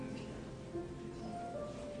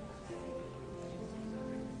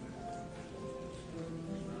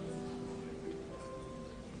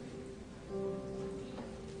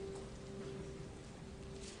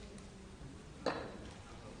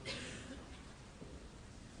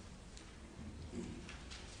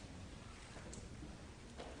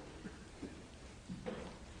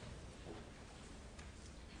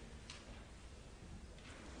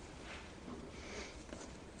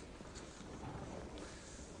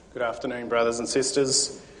Good afternoon, brothers and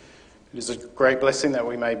sisters. It is a great blessing that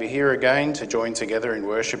we may be here again to join together in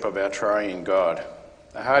worship of our triune God.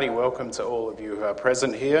 A hearty welcome to all of you who are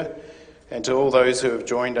present here and to all those who have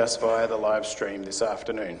joined us via the live stream this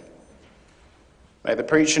afternoon. May the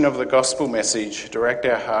preaching of the gospel message direct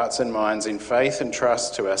our hearts and minds in faith and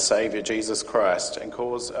trust to our Saviour Jesus Christ and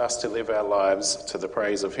cause us to live our lives to the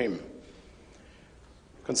praise of him.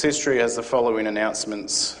 Consistory has the following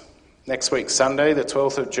announcements. Next week, Sunday, the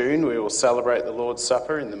 12th of June, we will celebrate the Lord's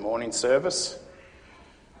Supper in the morning service.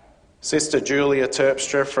 Sister Julia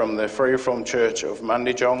Terpstra from the Free Reformed Church of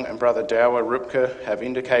Mundijong and Brother Dower Rupke have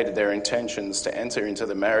indicated their intentions to enter into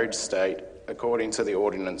the marriage state according to the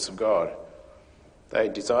ordinance of God. They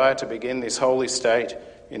desire to begin this holy state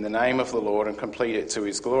in the name of the Lord and complete it to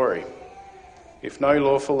his glory. If no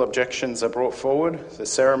lawful objections are brought forward, the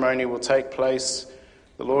ceremony will take place,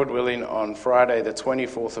 the Lord willing, on Friday the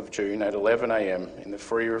 24th of June at 11 a.m. in the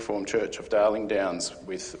Free Reformed Church of Darling Downs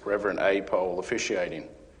with Reverend A. Pole officiating.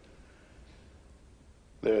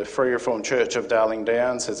 The Free Reformed Church of Darling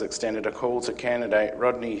Downs has extended a call to candidate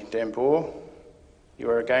Rodney Dembour.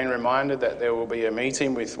 You are again reminded that there will be a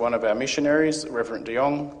meeting with one of our missionaries, Reverend de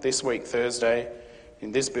Jong, this week Thursday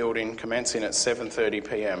in this building commencing at 7:30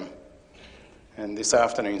 p.m. And this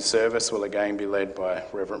afternoon's service will again be led by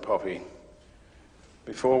Reverend Poppy.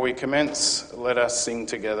 Before we commence, let us sing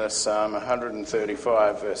together Psalm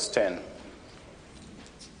 135 verse 10.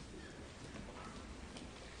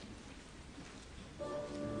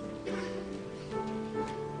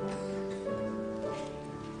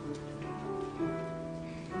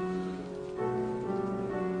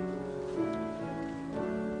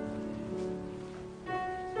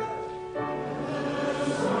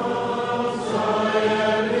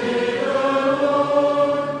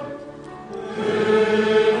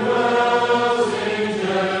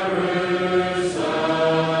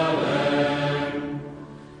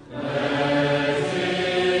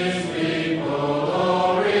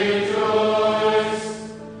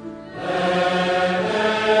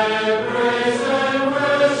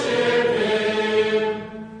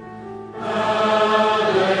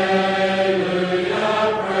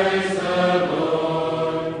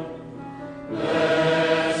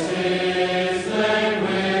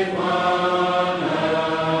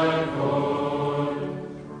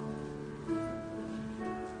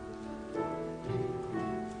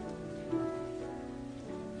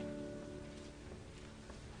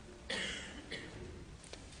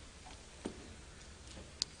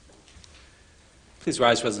 Please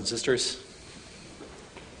rise, brothers and sisters.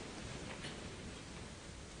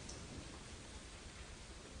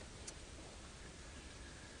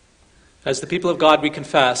 As the people of God, we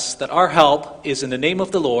confess that our help is in the name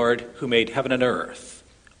of the Lord who made heaven and earth.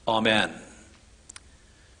 Amen.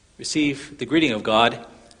 Receive the greeting of God.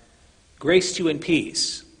 Grace to you and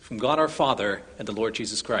peace from God our Father and the Lord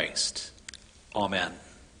Jesus Christ. Amen.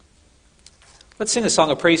 Let's sing a song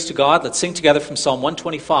of praise to God. Let's sing together from Psalm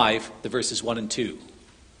 125, the verses 1 and 2.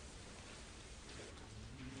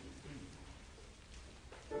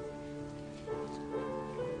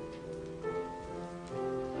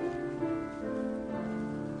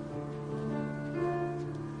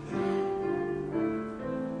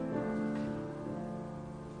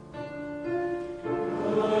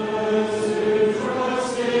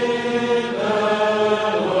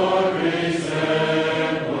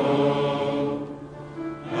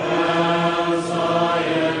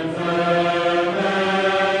 Amen.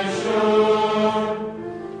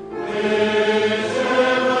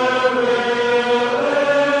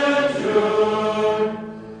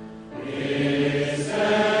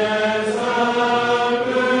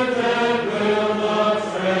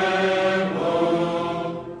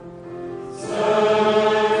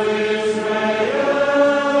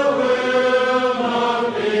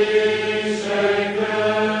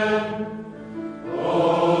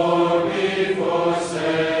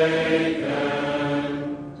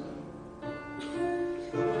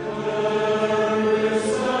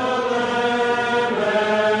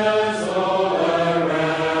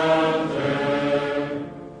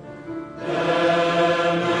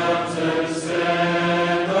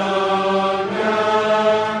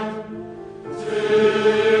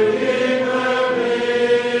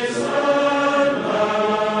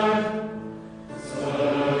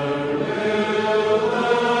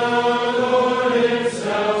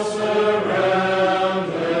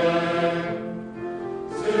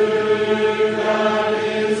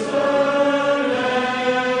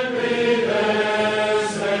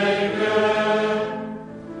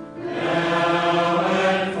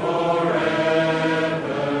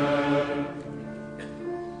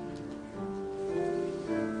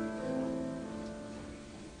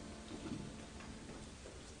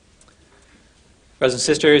 Brothers and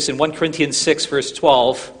sisters, in 1 Corinthians 6, verse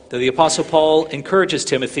 12, the Apostle Paul encourages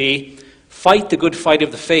Timothy, "Fight the good fight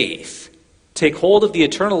of the faith. Take hold of the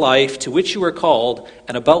eternal life to which you were called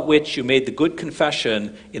and about which you made the good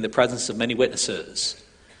confession in the presence of many witnesses."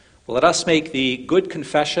 Well, let us make the good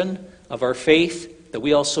confession of our faith that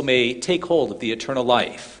we also may take hold of the eternal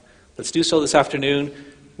life. Let's do so this afternoon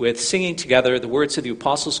with singing together the words of the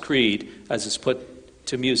Apostles' Creed as is put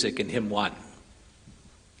to music in hymn 1.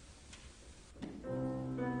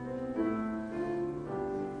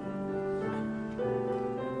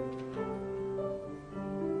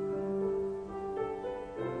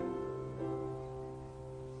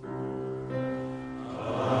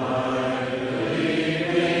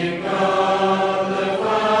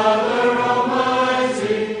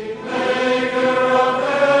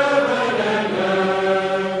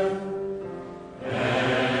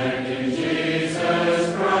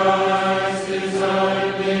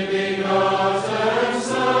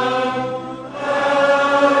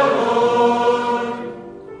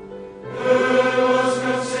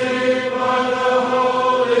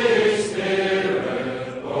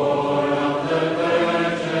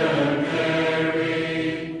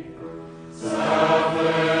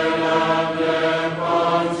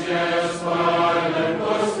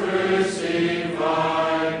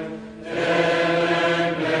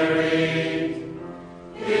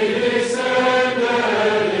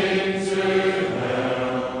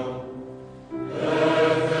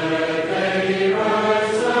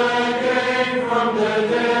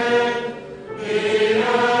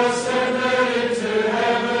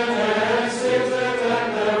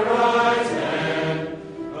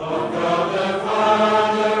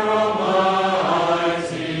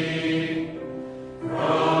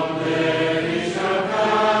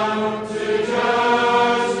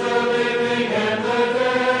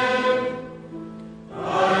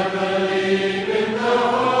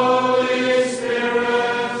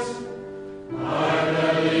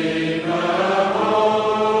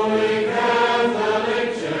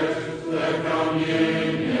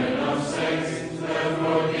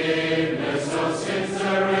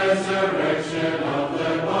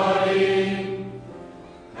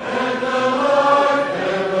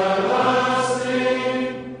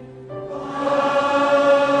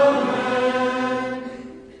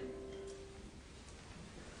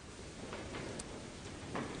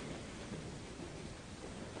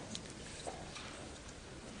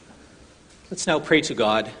 Let's now pray to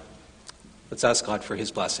God. Let's ask God for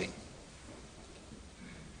his blessing.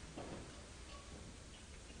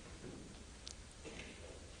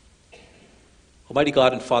 Almighty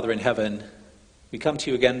God and Father in heaven, we come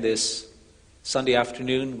to you again this Sunday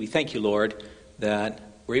afternoon. We thank you, Lord, that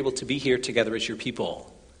we're able to be here together as your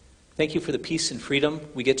people. Thank you for the peace and freedom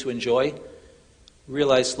we get to enjoy. We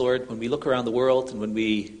realize, Lord, when we look around the world and when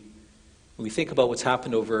we think about what's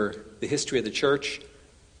happened over the history of the church,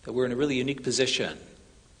 that we're in a really unique position.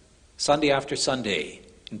 Sunday after Sunday,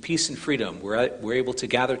 in peace and freedom, we're able to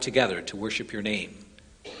gather together to worship your name.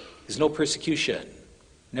 There's no persecution,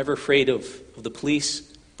 never afraid of the police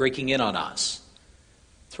breaking in on us,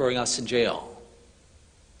 throwing us in jail.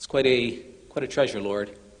 It's quite a treasure, Lord.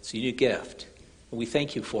 It's a unique gift, and we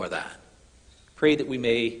thank you for that. Pray that we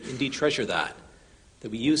may indeed treasure that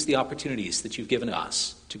we use the opportunities that you've given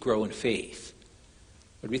us to grow in faith.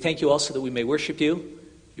 Lord, we thank you also that we may worship you.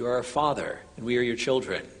 You are our Father, and we are your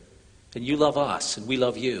children. And you love us, and we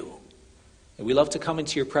love you. And we love to come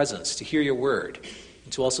into your presence, to hear your word,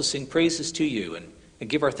 and to also sing praises to you, and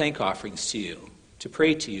give our thank offerings to you, to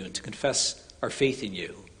pray to you, and to confess our faith in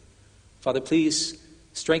you. Father, please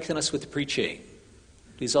strengthen us with the preaching.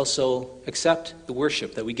 Please also accept the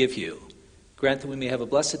worship that we give you. Grant that we may have a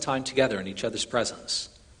blessed time together in each other's presence.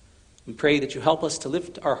 We pray that you help us to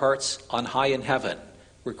lift our hearts on high in heaven,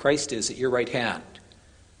 where Christ is at your right hand.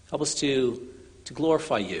 Help us to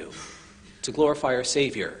glorify you, to glorify our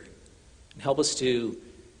Savior, and help us to,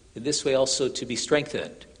 in this way also, to be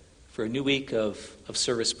strengthened for a new week of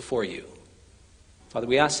service before you. Father,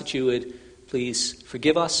 we ask that you would please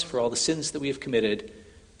forgive us for all the sins that we have committed,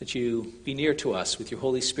 that you be near to us with your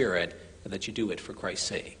Holy Spirit, and that you do it for Christ's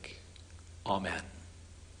sake. Amen.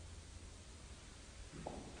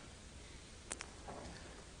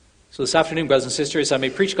 So this afternoon, brothers and sisters, I may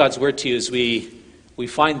preach God's word to you as we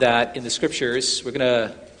find that in the Scriptures. We're going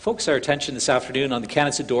to focus our attention this afternoon on the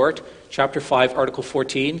Canons of Dort, chapter 5, article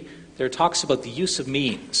 14. There it talks about the use of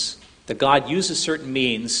means, that God uses certain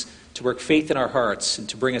means to work faith in our hearts and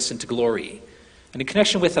to bring us into glory. And in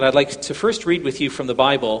connection with it, I'd like to first read with you from the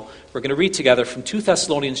Bible. We're going to read together from 2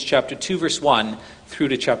 Thessalonians chapter 2, verse 1 through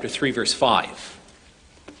to chapter 3, verse 5.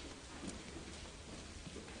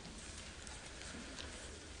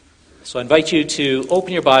 So I invite you to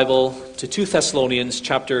open your Bible to 2 Thessalonians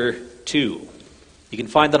chapter 2. You can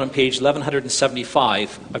find that on page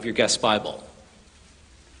 1175 of your guest Bible.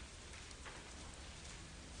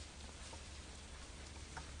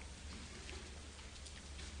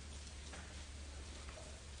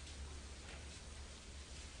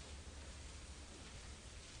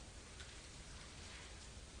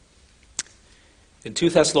 In 2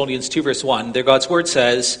 Thessalonians 2 verse 1, there God's word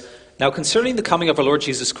says, "Now concerning the coming of our Lord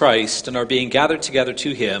Jesus Christ and our being gathered together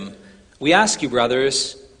to him, we ask you,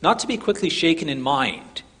 brothers, not to be quickly shaken in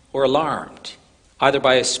mind or alarmed, either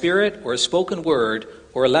by a spirit or a spoken word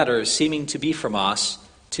or a letter seeming to be from us,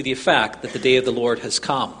 to the effect that the day of the Lord has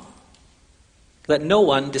come. Let no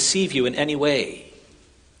one deceive you in any way,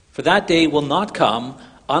 for that day will not come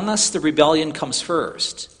unless the rebellion comes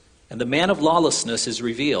first, and the man of lawlessness is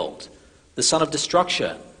revealed, the son of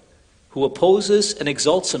destruction, who opposes and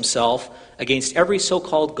exalts himself against every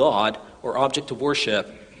so-called God or object of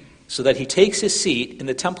worship, so that he takes his seat in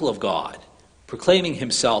the temple of God, proclaiming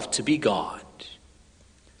himself to be God.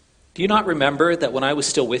 Do you not remember that when I was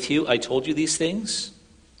still with you, I told you these things?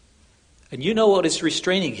 And you know what is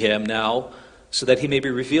restraining him now, so that he may be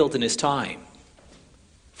revealed in his time.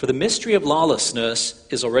 For the mystery of lawlessness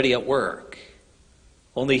is already at work.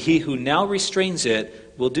 Only he who now restrains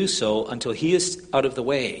it will do so until he is out of the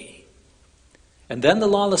way. And then the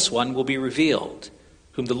lawless one will be revealed,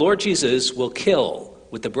 whom the Lord Jesus will kill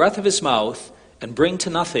with the breath of his mouth and bring to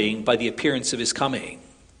nothing by the appearance of his coming.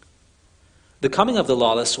 The coming of the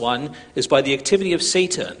lawless one is by the activity of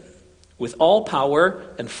Satan, with all power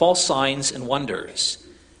and false signs and wonders,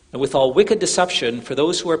 and with all wicked deception for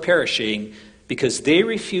those who are perishing, because they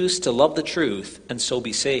refuse to love the truth and so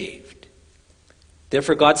be saved.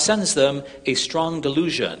 Therefore God sends them a strong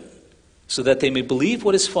delusion, so that they may believe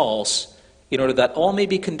what is false, in order that all may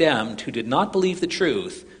be condemned who did not believe the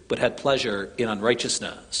truth, but had pleasure in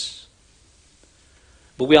unrighteousness.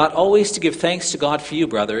 But we ought always to give thanks to God for you,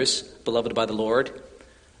 brothers, beloved by the Lord,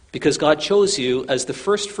 because God chose you as the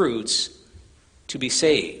first fruits to be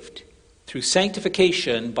saved, through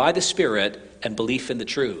sanctification by the Spirit and belief in the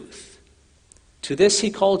truth. To this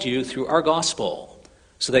he called you through our gospel,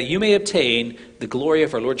 so that you may obtain the glory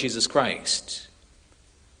of our Lord Jesus Christ.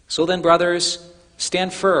 So then, brothers,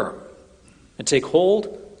 stand firm and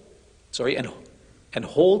and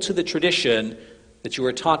hold to the tradition that you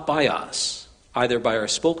were taught by us, either by our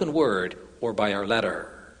spoken word or by our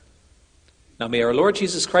letter. Now may our Lord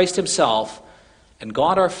Jesus Christ himself and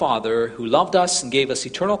God our Father, who loved us and gave us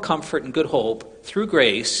eternal comfort and good hope through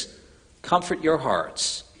grace, comfort your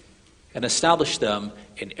hearts and establish them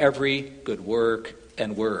in every good work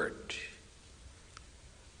and word.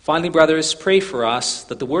 Finally, brothers, pray for us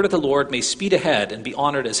that the word of the Lord may speed ahead and be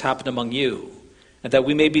honored as happened among you, and that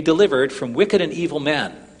we may be delivered from wicked and evil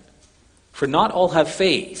men. For not all have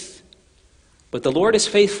faith, but the Lord is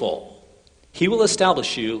faithful. He will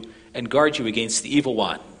establish you and guard you against the evil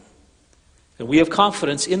one. And we have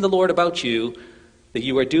confidence in the Lord about you, that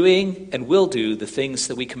you are doing and will do the things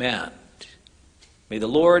that we command. May the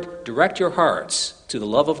Lord direct your hearts to the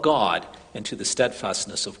love of God and to the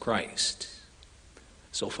steadfastness of Christ.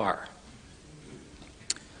 So far.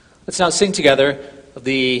 Let's now sing together of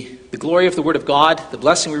the glory of the Word of God, the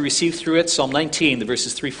blessing we receive through it, Psalm 19, the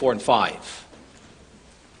verses 3, 4, and 5.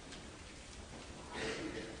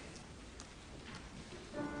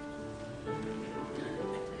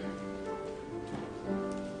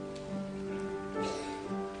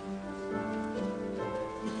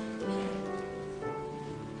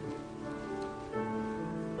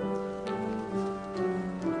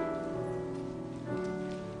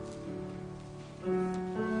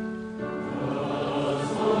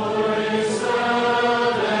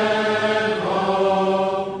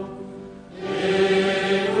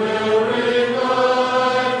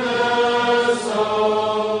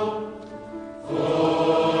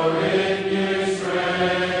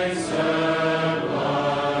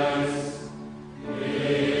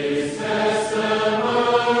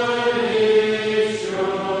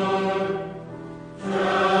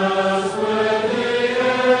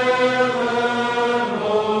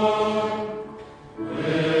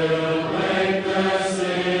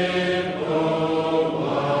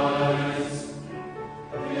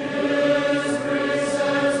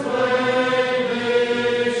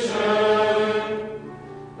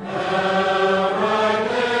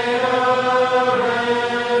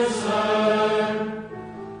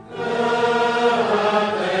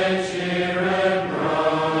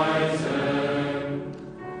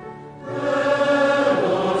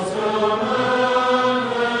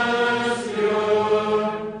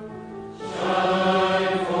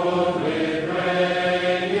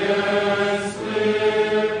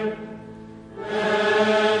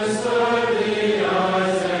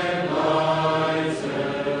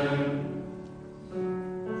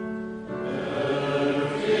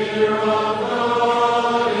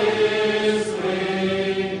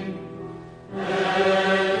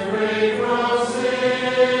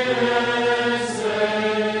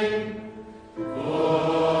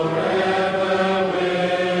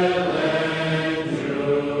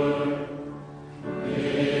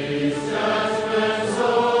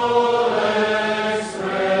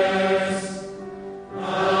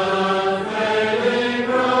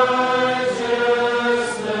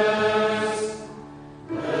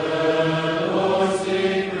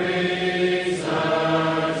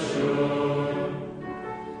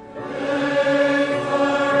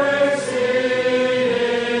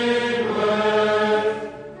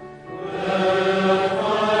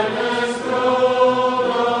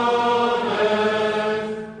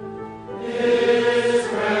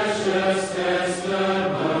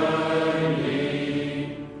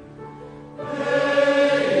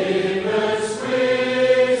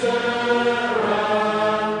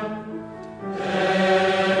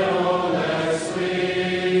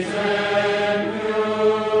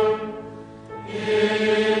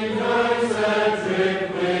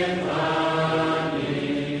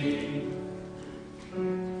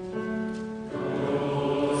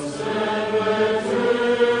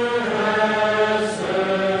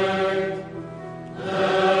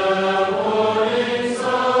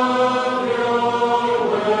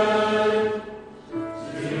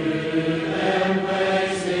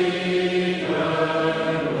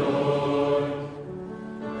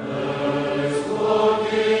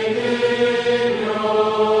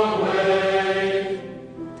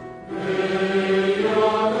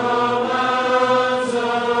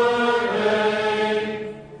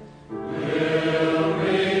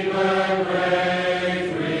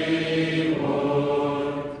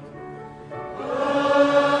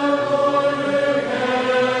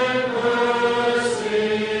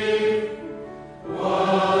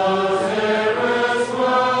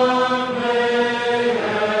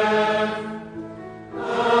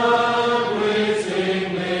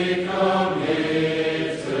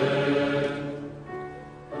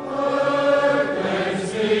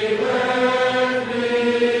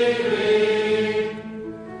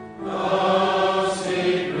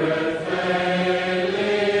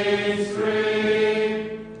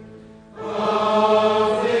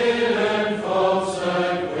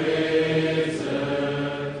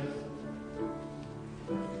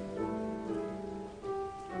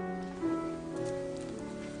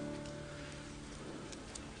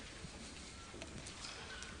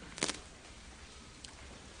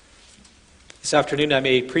 This afternoon I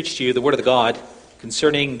may preach to you the Word of God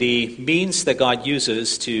concerning the means that God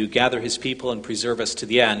uses to gather his people and preserve us to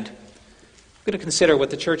the end. I'm going to consider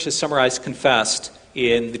what the church has summarized, confessed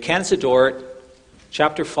in the Canons of Dort,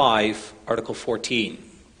 chapter 5, article 14.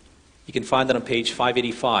 You can find that on page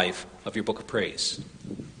 585 of your Book of Praise.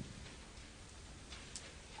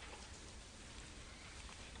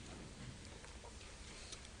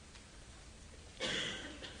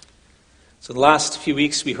 So the last few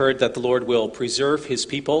weeks we heard that the Lord will preserve his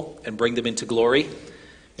people and bring them into glory.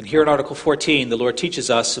 And here in Article 14, the Lord teaches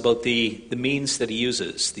us about the means that he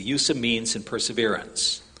uses, the use of means and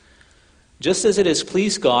perseverance. Just as it has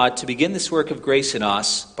pleased God to begin this work of grace in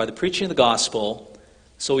us by the preaching of the gospel,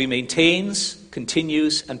 so he maintains,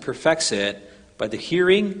 continues, and perfects it by the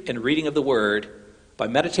hearing and reading of the word, by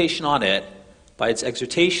meditation on it, by its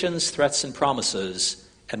exhortations, threats, and promises,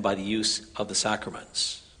 and by the use of the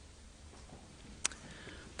sacraments.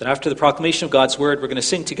 Then after the proclamation of God's word, we're going to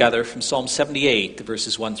sing together from Psalm 78, the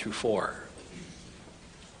verses 1 through 4.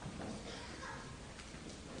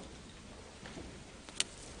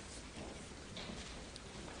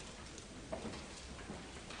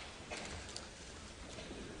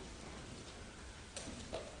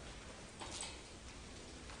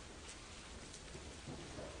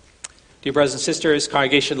 Dear brothers and sisters,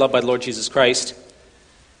 congregation loved by the Lord Jesus Christ, in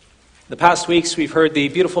the past weeks we've heard the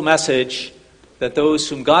beautiful message that those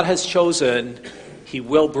whom God has chosen, he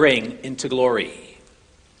will bring into glory.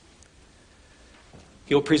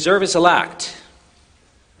 He will preserve his elect,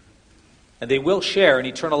 and they will share in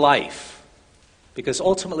eternal life, because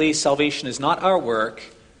ultimately salvation is not our work,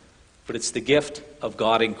 but it's the gift of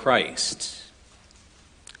God in Christ.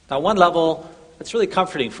 Now, on one level, that's really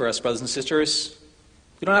comforting for us, brothers and sisters.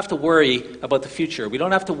 We don't have to worry about the future. We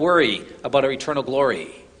don't have to worry about our eternal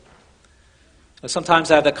glory. Sometimes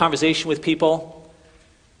I have that conversation with people.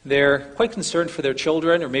 They're quite concerned for their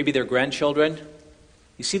children or maybe their grandchildren.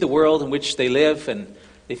 You see the world in which they live, and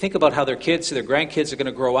they think about how their kids or their grandkids are going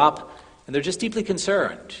to grow up, and they're just deeply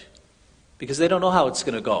concerned because they don't know how it's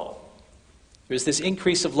going to go. There's this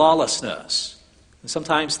increase of lawlessness, and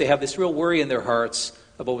sometimes they have this real worry in their hearts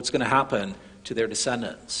about what's going to happen to their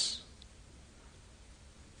descendants.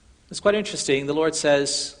 It's quite interesting. The Lord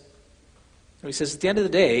says, he says, at the end of the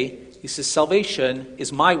day, he says, salvation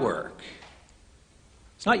is my work.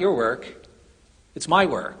 It's not your work. It's my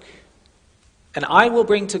work. And I will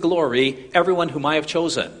bring to glory everyone whom I have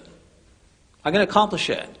chosen. I'm going to accomplish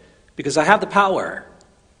it because I have the power.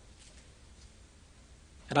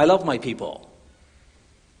 And I love my people.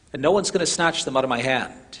 And no one's going to snatch them out of my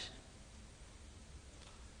hand.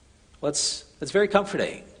 Well, that's very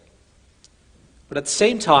comforting. But at the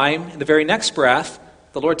same time, in the very next breath,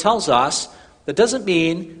 the Lord tells us that doesn't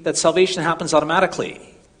mean that salvation happens automatically.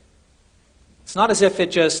 It's not as if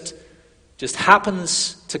it just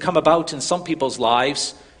happens to come about in some people's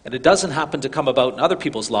lives and it doesn't happen to come about in other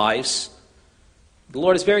people's lives. The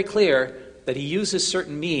Lord is very clear that he uses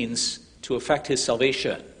certain means to effect his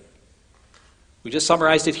salvation. We just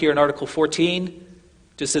summarized it here in Article 14.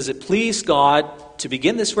 Just as it pleased God to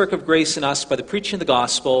begin this work of grace in us by the preaching of the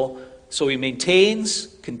gospel, so he maintains,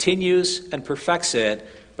 continues, and perfects it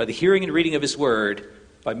by the hearing and reading of his word,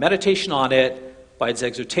 by meditation on it, by its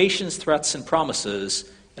exhortations, threats, and promises,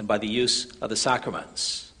 and by the use of the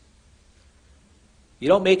sacraments. You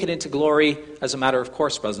don't make it into glory as a matter of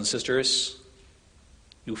course, brothers and sisters.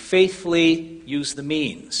 You faithfully use the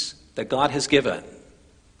means that God has given.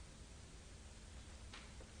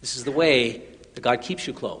 This is the way that God keeps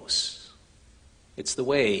you close. It's the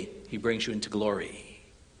way he brings you into glory.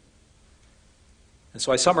 And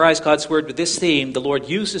so I summarize God's word with this theme: the Lord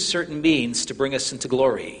uses certain means to bring us into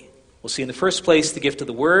glory. We'll see in the first place the gift of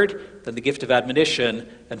the word, then the gift of admonition,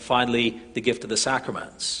 and finally the gift of the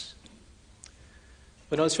sacraments.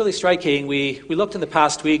 But it's really striking. We looked in the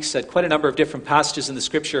past weeks at quite a number of different passages in the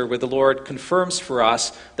scripture where the Lord confirms for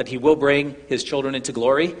us that he will bring his children into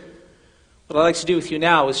glory. What I'd like to do with you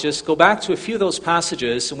now is just go back to a few of those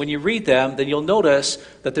passages, and when you read them, then you'll notice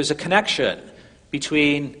that there's a connection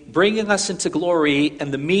between bringing us into glory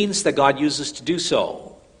and the means that God uses to do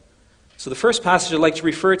so. So the first passage I'd like to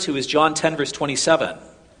refer to is John 10, verse 27.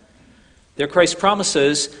 There Christ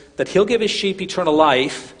promises that he'll give his sheep eternal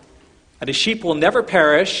life, and his sheep will never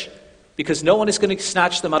perish because no one is going to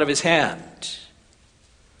snatch them out of his hand.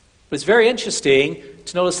 But it's very interesting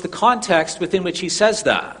to notice the context within which he says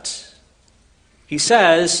that. He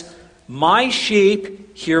says, my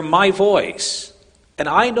sheep hear my voice, and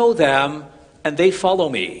I know them, and they follow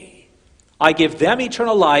me. I give them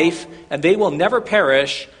eternal life, and they will never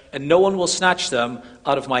perish, and no one will snatch them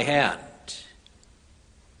out of my hand.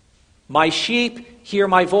 My sheep hear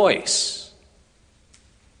my voice.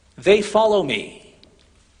 They follow me.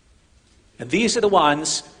 And these are the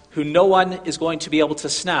ones who no one is going to be able to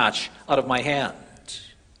snatch out of my hand.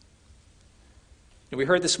 And we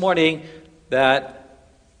heard this morning that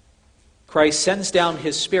Christ sends down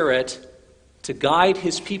his Spirit to guide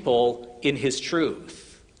his people in his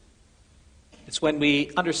truth. It's when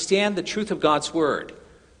we understand the truth of God's Word,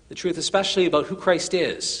 the truth especially about who Christ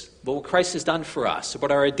is, about what Christ has done for us,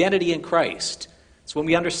 about our identity in Christ. It's when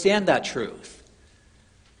we understand that truth.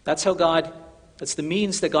 That's the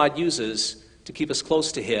means that God uses to keep us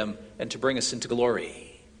close to him and to bring us into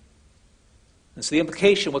glory. And so the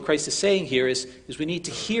implication, what Christ is saying here is we need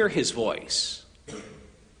to hear his voice. We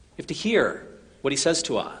have to hear what he says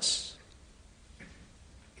to us.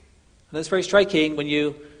 And that's very striking when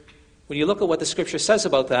you look at what the Scripture says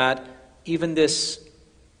about that. Even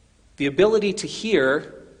the ability to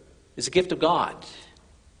hear is a gift of God.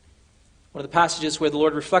 One of the passages where the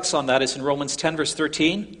Lord reflects on that is in Romans 10, verse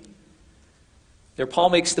 13. There Paul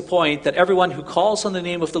makes the point that everyone who calls on the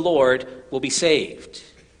name of the Lord will be saved.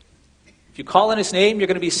 If you call on his name, you're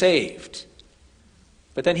going to be saved.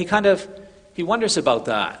 But then he wonders about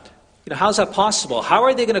that. How's that possible? How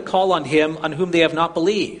are they going to call on him on whom they have not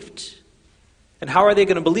believed? And how are they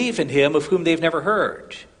going to believe in him of whom they've never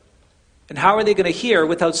heard? And how are they going to hear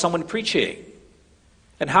without someone preaching?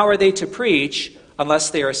 And how are they to preach unless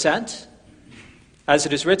they are sent? As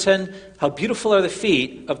it is written, how beautiful are the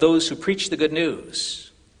feet of those who preach the good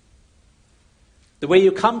news. The way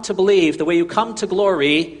you come to believe, the way you come to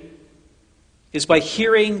glory, is by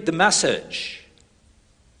hearing the message.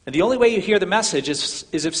 And the only way you hear the message is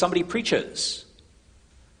if somebody preaches.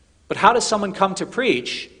 But how does someone come to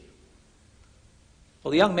preach?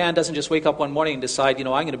 Well, the young man doesn't just wake up one morning and decide, I'm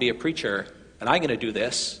going to be a preacher, and I'm going to do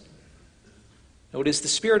this. No, it is the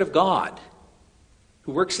Spirit of God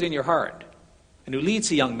who works it in your heart and who leads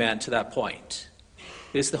a young man to that point.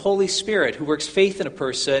 It is the Holy Spirit who works faith in a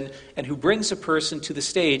person and who brings a person to the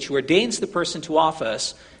stage, who ordains the person to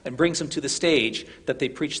office and brings them to the stage that they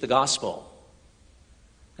preach the gospel.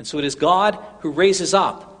 And so it is God who raises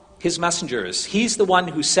up his messengers. He's the one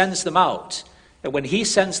who sends them out. And when he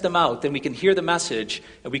sends them out, then we can hear the message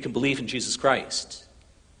and we can believe in Jesus Christ.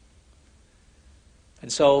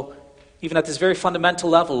 And so, even at this very fundamental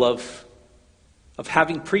level of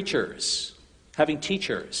having preachers, having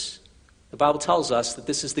teachers, the Bible tells us that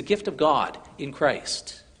this is the gift of God in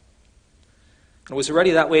Christ. And it was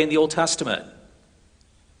already that way in the Old Testament.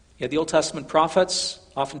 You had the Old Testament prophets.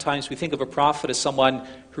 Oftentimes we think of a prophet as someone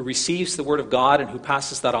who receives the word of God and who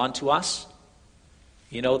passes that on to us.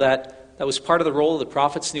 That was part of the role of the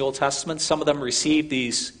prophets in the Old Testament. Some of them received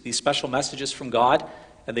these special messages from God,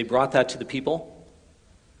 and they brought that to the people.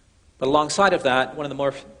 But alongside of that, one of the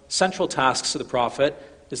more central tasks of the prophet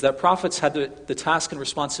is that prophets had the task and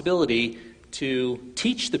responsibility to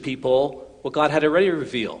teach the people what God had already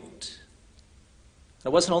revealed.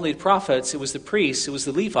 It wasn't only the prophets, it was the priests, it was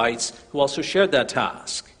the Levites who also shared that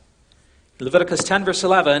task. In Leviticus 10, verse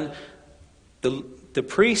 11, the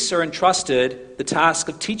priests are entrusted the task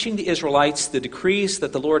of teaching the Israelites the decrees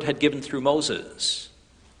that the Lord had given through Moses.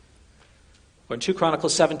 Or in 2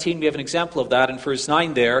 Chronicles 17, we have an example of that. In verse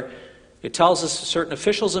 9 there, it tells us certain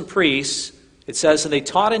officials and priests, it says, and they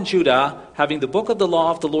taught in Judah, having the book of the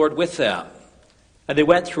law of the Lord with them. And they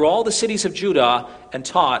went through all the cities of Judah and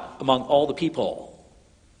taught among all the people.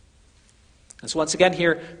 And so once again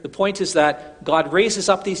here, the point is that God raises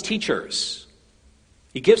up these teachers.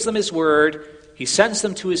 He gives them his word, he sends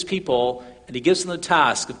them to his people, and he gives them the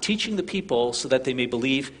task of teaching the people so that they may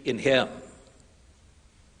believe in him.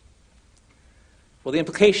 Well, the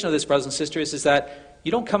implication of this, brothers and sisters, is that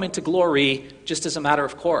you don't come into glory just as a matter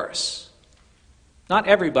of course. Not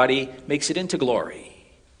everybody makes it into glory.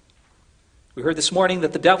 We heard this morning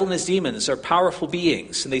that the devil and his demons are powerful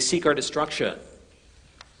beings, and they seek our destruction.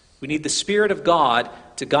 We need the Spirit of God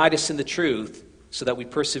to guide us in the truth so that we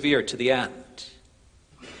persevere to the end.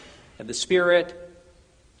 And the Spirit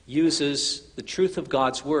uses the truth of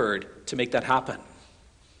God's Word to make that happen.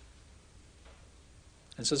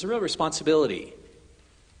 And so it's a real responsibility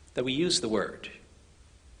that we use the Word.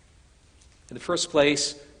 In the first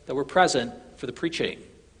place, that we're present for the preaching,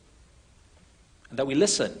 and that we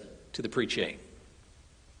listen to the preaching.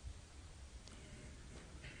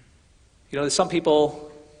 There's some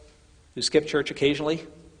people who skip church occasionally.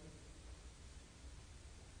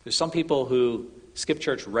 There's some people who skip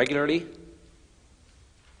church regularly.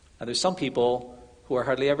 And there's some people who are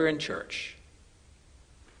hardly ever in church.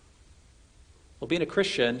 Well, being a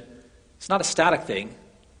Christian, it's not a static thing.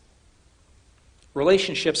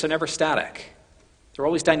 Relationships are never static. They're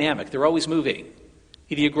always dynamic. They're always moving.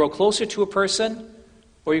 Either you grow closer to a person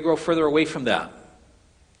or you grow further away from them.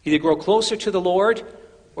 Either grow closer to the Lord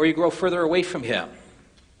or you grow further away from him.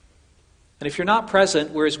 And if you're not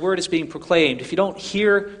present where his word is being proclaimed, if you don't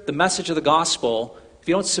hear the message of the gospel, if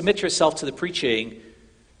you don't submit yourself to the preaching,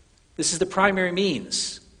 this is the primary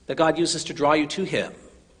means that God uses to draw you to him.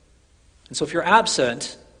 And so if you're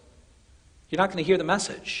absent, you're not going to hear the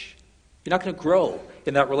message. You're not going to grow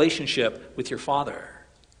in that relationship with your Father.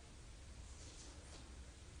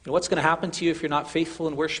 You know what's going to happen to you if you're not faithful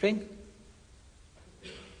in worshiping? Well,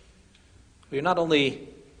 you're not only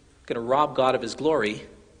going to rob God of his glory,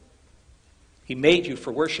 he made you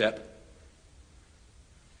for worship,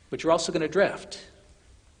 but you're also going to drift.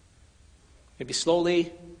 Maybe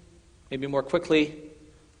slowly, maybe more quickly.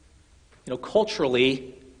 You know,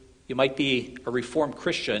 culturally, you might be a Reformed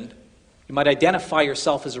Christian. You might identify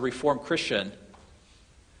yourself as a Reformed Christian.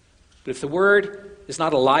 But if the Word is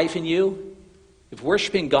not alive in you, if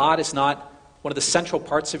worshiping God is not one of the central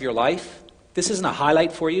parts of your life, this isn't a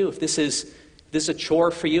highlight for you, if this is a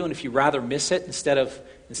chore for you, and if you rather miss it instead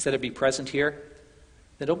of be present here,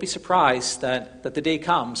 then don't be surprised that the day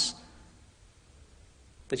comes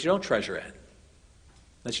that you don't treasure it,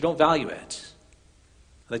 that you don't value it,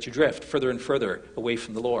 that you drift further and further away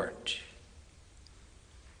from the Lord.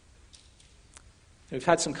 We've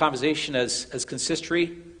had some conversation as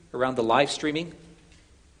consistory around the live streaming.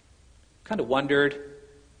 Kind of wondered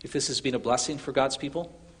if this has been a blessing for God's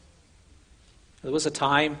people. There was a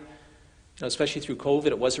time, especially through COVID,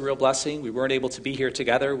 it was a real blessing. We weren't able to be here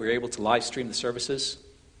together. We were able to live stream the services.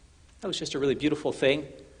 That was just a really beautiful thing.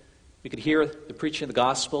 We could hear the preaching of the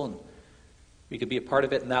gospel, and we could be a part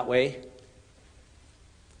of it in that way.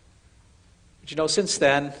 But since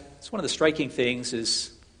then, it's one of the striking things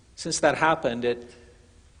is, since that happened,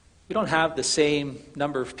 we don't have the same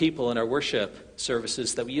number of people in our worship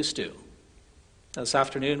services that we used to. Now, this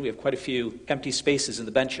afternoon, we have quite a few empty spaces in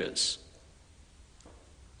the benches.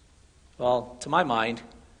 Well, to my mind,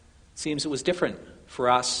 it seems it was different for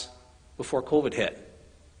us before COVID hit.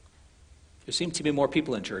 There seemed to be more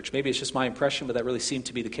people in church. Maybe it's just my impression, but that really seemed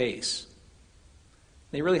to be the case.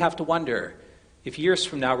 And you really have to wonder if years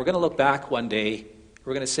from now we're going to look back one day,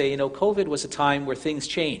 we're going to say, COVID was a time where things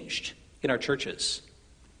changed in our churches.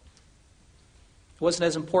 It wasn't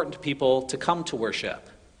as important to people to come to worship.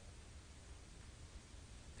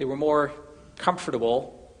 They were more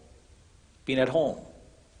comfortable being at home.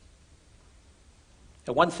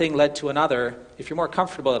 And one thing led to another. If you're more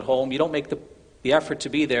comfortable at home, you don't make the effort to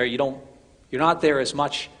be there. You're not there as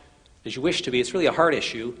much as you wish to be. It's really a heart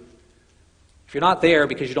issue. If you're not there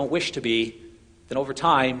because you don't wish to be, then over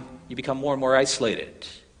time, you become more and more isolated.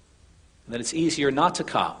 And then it's easier not to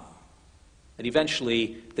come. And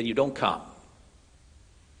eventually, then you don't come.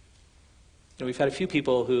 We've had a few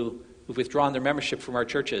people who've withdrawn their membership from our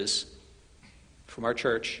churches, from our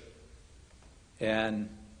church. And,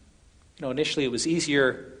 initially it was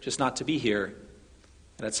easier just not to be here.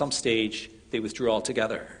 And at some stage, they withdrew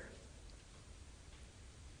altogether.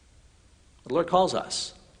 The Lord calls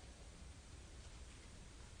us.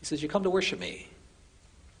 He says, you come to worship me.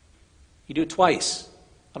 You do it twice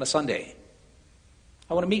on a Sunday.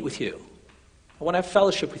 I want to meet with you. I want to have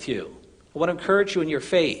fellowship with you. I want to encourage you in your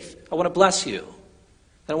faith. I want to bless you.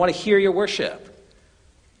 And I want to hear your worship.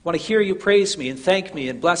 I want to hear you praise me and thank me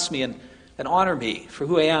and bless me and honor me for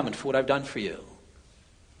who I am and for what I've done for you.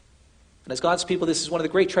 And as God's people, this is one of the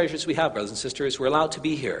great treasures we have, brothers and sisters. We're allowed to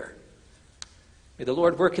be here. May the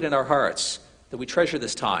Lord work it in our hearts that we treasure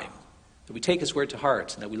this time, that we take his word to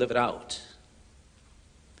heart, and that we live it out.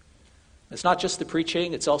 It's not just the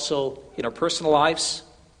preaching, it's also in our personal lives.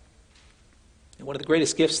 And one of the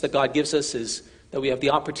greatest gifts that God gives us is that we have the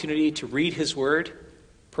opportunity to read his word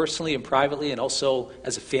personally and privately, and also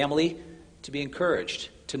as a family, to be encouraged,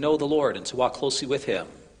 to know the Lord and to walk closely with him.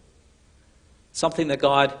 Something that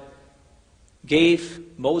God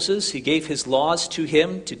gave Moses, he gave his laws to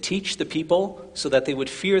him to teach the people so that they would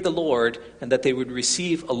fear the Lord and that they would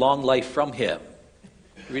receive a long life from him.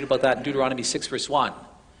 We read about that in Deuteronomy 6 verse 1. And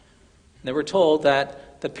then we're told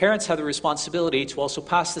that parents have the responsibility to also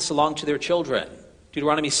pass this along to their children.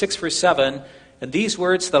 Deuteronomy 6 verse 7, and these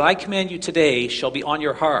words that I command you today shall be on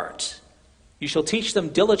your heart. You shall teach them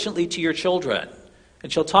diligently to your children,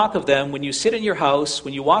 and shall talk of them when you sit in your house,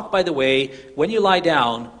 when you walk by the way, when you lie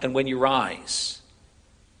down, and when you rise.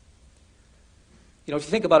 If you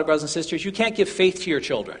think about it, brothers and sisters, you can't give faith to your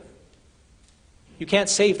children. You can't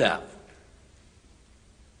save them.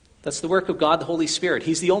 That's the work of God, the Holy Spirit.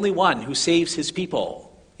 He's the only one who saves his people.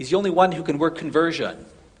 He's the only one who can work conversion.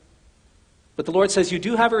 But the Lord says you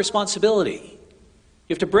do have a responsibility.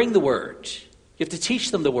 You have to bring the word. You have to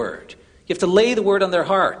teach them the word. You have to lay the word on their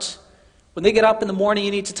heart. When they get up in the morning,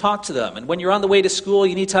 you need to talk to them. And when you're on the way to school,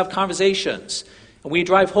 you need to have conversations. And when you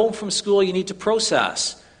drive home from school, you need to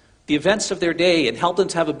process the events of their day and help them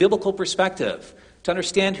to have a biblical perspective, to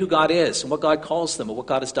understand who God is and what God calls them and what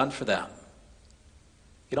God has done for them.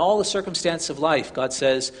 In all the circumstances of life, God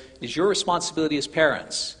says, it is your responsibility as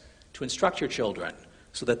parents to instruct your children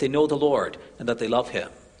so that they know the Lord and that they love Him.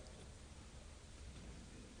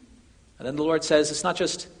 And then the Lord says, it's not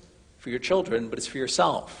just for your children, but it's for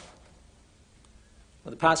yourself.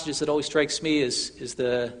 One of the passages that always strikes me is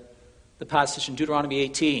the passage in Deuteronomy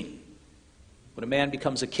 18, when a man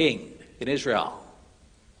becomes a king in Israel.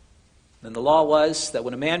 And the law was that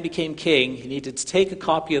when a man became king, he needed to take a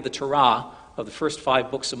copy of the Torah, of the first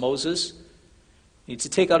 5 books of Moses. He needed to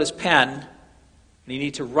take out his pen, and he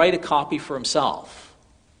needed to write a copy for himself.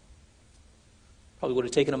 Probably would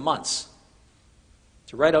have taken him months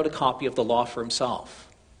to write out a copy of the law for himself.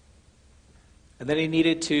 And then he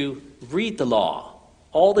needed to read the law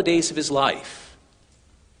all the days of his life.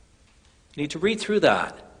 You need to read through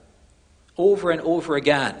that over and over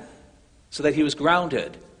again so that he was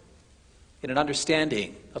grounded in an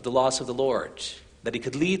understanding of the laws of the Lord, that he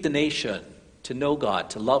could lead the nation to know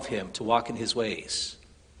God, to love Him, to walk in His ways.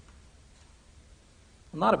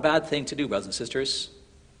 Well, not a bad thing to do, brothers and sisters.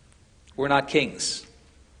 We're not kings.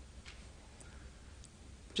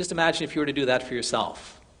 Just imagine if you were to do that for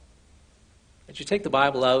yourself. That you take the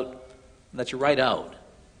Bible out and that you write out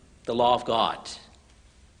the law of God.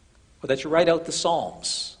 Or that you write out the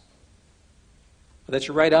Psalms. Or that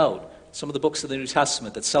you write out some of the books of the New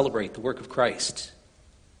Testament that celebrate the work of Christ.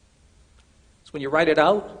 So when you write it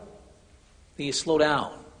out, then you slow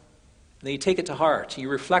down. And then you take it to heart. And you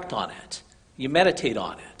reflect on it. You meditate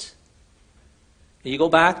on it. And you go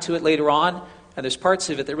back to it later on, and there's parts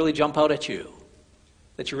of it that really jump out at you.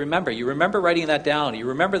 That you remember. You remember writing that down. You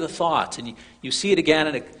remember the thought. And you see it again,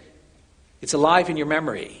 and it's alive in your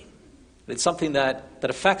memory. It's something that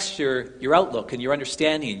affects your outlook and your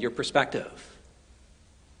understanding and your perspective.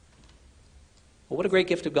 Well, what a great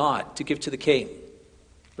gift of God to give to the King.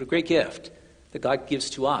 What a great gift that God gives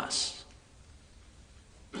to us.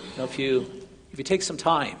 If you take some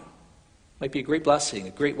time, it might be a great blessing,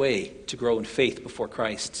 a great way to grow in faith before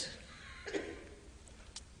Christ.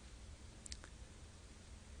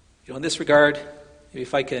 In this regard, maybe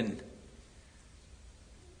if I can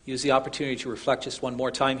use the opportunity to reflect just one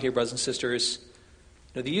more time here, brothers and sisters.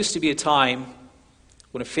 There used to be a time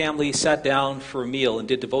when a family sat down for a meal and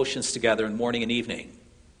did devotions together in morning and evening.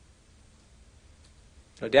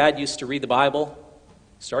 Dad used to read the Bible,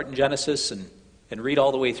 start in Genesis and read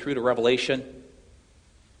all the way through to Revelation.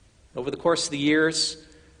 Over the course of the years,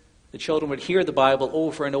 the children would hear the Bible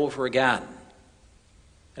over and over again.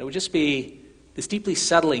 And it would just be this deeply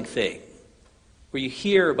settling thing where you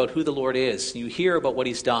hear about who the Lord is, and you hear about what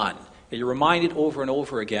He's done, and you're reminded over and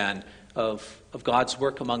over again of God's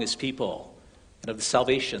work among His people and of the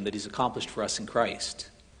salvation that He's accomplished for us in Christ.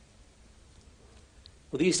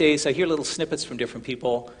 Well, these days I hear little snippets from different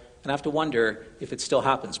people, and I have to wonder if it still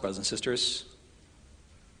happens, brothers and sisters.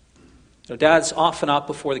 Dad's often up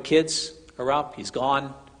before the kids are up. He's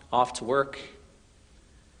gone off to work.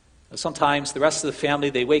 Sometimes the rest of the family,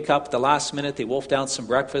 they wake up at the last minute, they wolf down some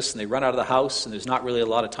breakfast, and they run out of the house, and there's not really a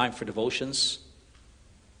lot of time for devotions.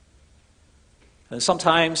 And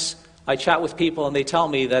sometimes I chat with people, and they tell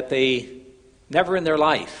me that they never in their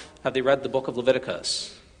life have they read the book of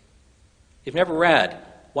Leviticus. They've never read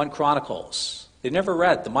 1 Chronicles. They've never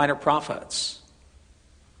read the Minor Prophets.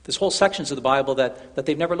 There's whole sections of the Bible that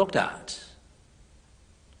they've never looked at.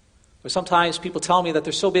 Or sometimes people tell me that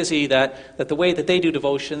they're so busy that the way that they do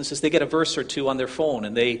devotions is they get a verse or two on their phone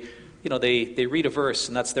and they read a verse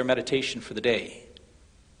and that's their meditation for the day.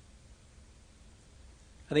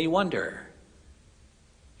 And then you wonder,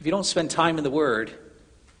 if you don't spend time in the Word,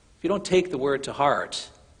 if you don't take the Word to heart,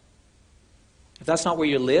 if that's not where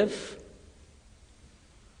you live,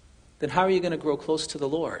 then how are you going to grow close to the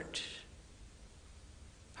Lord?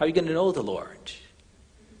 How are you going to know the Lord?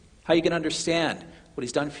 How are you going to understand what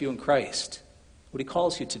He's done for you in Christ, what He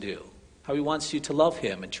calls you to do, how He wants you to love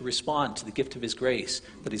Him and to respond to the gift of His grace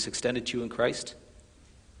that He's extended to you in Christ?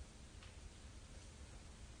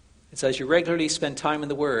 It's as you regularly spend time in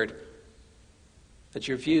the Word that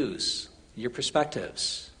your views, your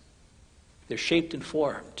perspectives, they're shaped and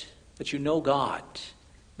formed, that you know God,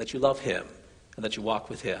 that you love Him, and that you walk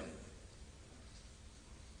with Him.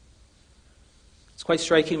 It's quite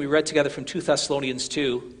striking. We read together from 2 Thessalonians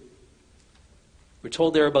 2. We're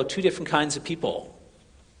told there are about 2 different kinds of people.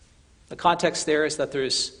 The context there is that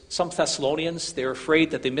there's some Thessalonians, they're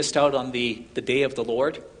afraid that they missed out on the day of the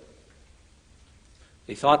Lord.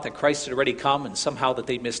 They thought that Christ had already come and somehow that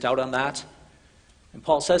they'd missed out on that. And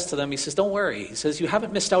Paul says to them, he says, don't worry. He says, you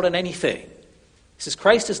haven't missed out on anything. He says,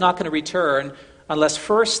 Christ is not going to return unless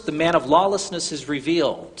first the man of lawlessness is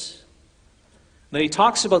revealed. Now he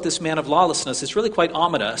talks about this man of lawlessness. It's really quite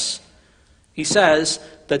ominous. He says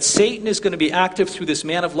that Satan is going to be active through this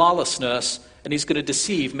man of lawlessness, and he's going to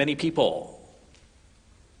deceive many people.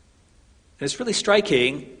 And it's really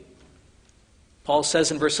striking. Paul says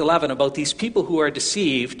in verse 11 about these people who are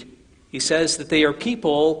deceived, he says that they are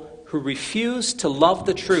people who refuse to love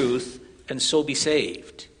the truth and so be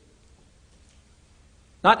saved.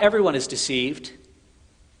 Not everyone is deceived.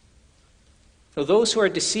 So those who are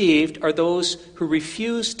deceived are those who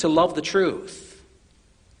refuse to love the truth.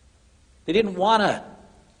 They didn't want to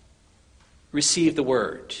receive the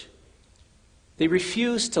word. They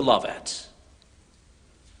refused to love it.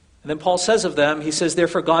 And then Paul says of them, he says,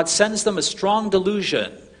 therefore God sends them a strong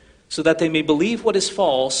delusion so that they may believe what is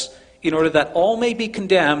false, in order that all may be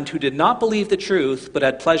condemned who did not believe the truth but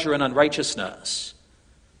had pleasure in unrighteousness.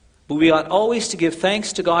 But we ought always to give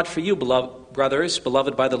thanks to God for you, beloved brothers,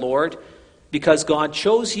 beloved by the Lord, because God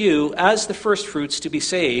chose you as the firstfruits to be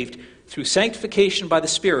saved through sanctification by the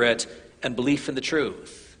Spirit and belief in the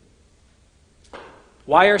truth.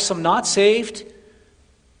 Why are some not saved?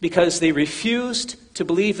 Because they refused to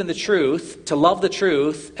believe in the truth, to love the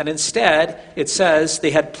truth, and instead, it says, they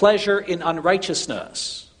had pleasure in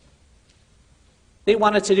unrighteousness. They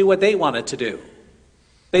wanted to do what they wanted to do.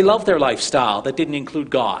 They loved their lifestyle that didn't include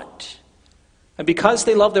God. And because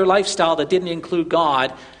they loved their lifestyle that didn't include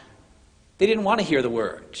God, they didn't want to hear the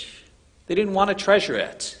word. They didn't want to treasure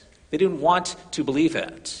it. They didn't want to believe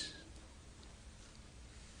it.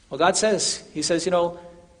 Well, God says, he says, if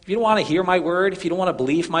you don't want to hear my word, if you don't want to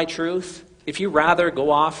believe my truth, if you rather go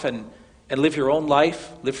off and live your own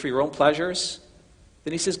life, live for your own pleasures,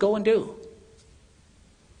 then he says, go and do.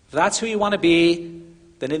 If that's who you want to be,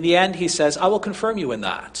 then in the end, he says, I will confirm you in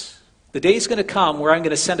that. The day's going to come where I'm going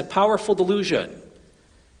to send a powerful delusion.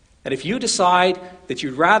 And if you decide that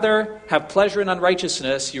you'd rather have pleasure in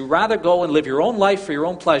unrighteousness, you'd rather go and live your own life for your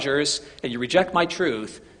own pleasures, and you reject my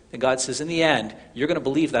truth, then God says, in the end, you're going to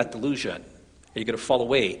believe that delusion. And you're going to fall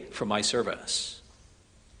away from my service.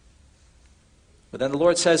 But then the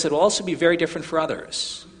Lord says it will also be very different for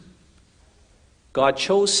others. God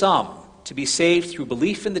chose some to be saved through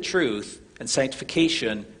belief in the truth and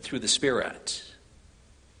sanctification through the Spirit.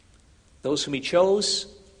 Those whom he chose,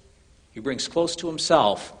 he brings close to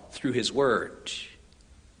himself through his word.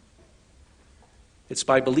 It's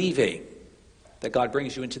by believing that God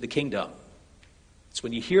brings you into the kingdom. It's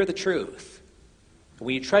when you hear the truth,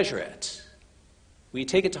 when you treasure it, when you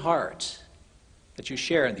take it to heart, that you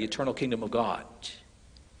share in the eternal kingdom of God.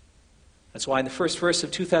 That's why in the first verse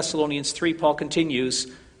of 2 Thessalonians 3, Paul continues,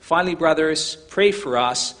 finally, brothers, pray for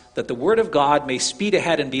us that the word of God may speed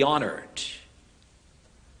ahead and be honored.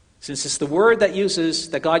 Since it's the word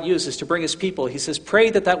that God uses to bring his people, he says, pray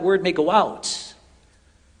that that word may go out.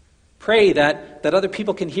 Pray that other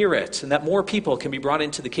people can hear it and that more people can be brought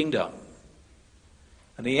into the kingdom.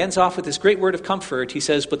 And he ends off with this great word of comfort. He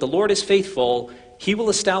says, but the Lord is faithful. He will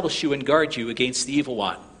establish you and guard you against the evil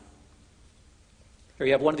one. Here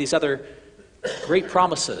you have one of these other great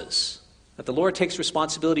promises that the Lord takes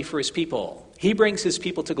responsibility for his people. He brings his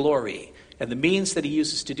people to glory. And the means that he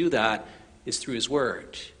uses to do that is through his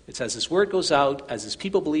word. It's as his word goes out, as his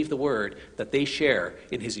people believe the word, that they share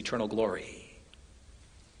in his eternal glory.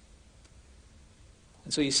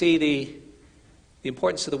 And so you see the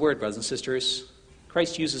importance of the word, brothers and sisters.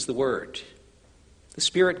 Christ uses the word. The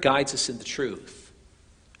Spirit guides us in the truth.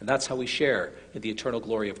 And that's how we share in the eternal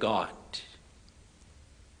glory of God.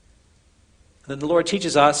 And then the Lord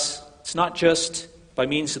teaches us, it's not just by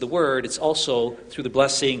means of the word, it's also through the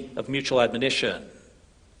blessing of mutual admonition.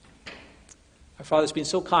 Our Father's been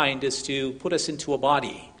so kind as to put us into a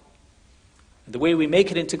body. And the way we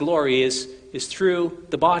make it into glory is through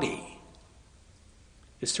the body.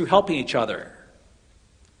 It's through helping each other.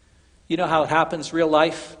 You know how it happens, real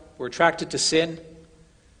life? We're attracted to sin.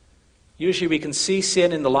 Usually we can see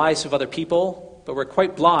sin in the lives of other people, but we're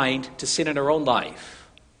quite blind to sin in our own life.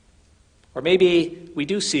 Or maybe we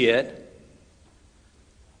do see it,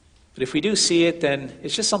 but if we do see it, then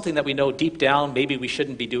it's just something that we know deep down, maybe we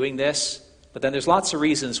shouldn't be doing this. But then there's lots of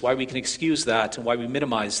reasons why we can excuse that and why we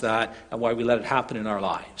minimize that and why we let it happen in our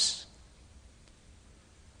lives.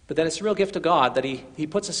 But then it's a real gift of God that He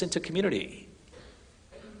puts us into community.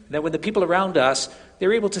 And that when the people around us,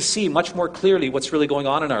 they're able to see much more clearly what's really going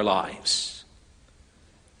on in our lives.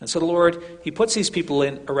 And so the Lord, He puts these people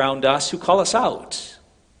in around us who call us out.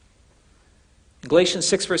 In Galatians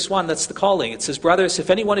 6, verse 1, that's the calling. It says, "Brothers, if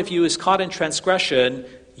any one of you is caught in transgression,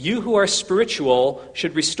 you who are spiritual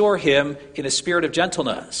should restore him in a spirit of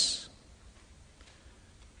gentleness."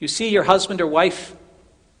 You see your husband or wife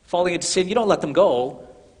falling into sin, you don't let them go,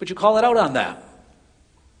 but you call it out on them.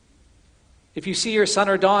 If you see your son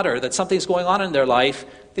or daughter that something's going on in their life,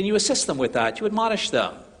 then you assist them with that. You admonish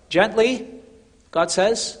them. Gently, God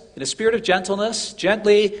says, in a spirit of gentleness,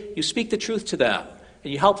 gently, you speak the truth to them,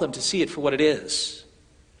 and you help them to see it for what it is.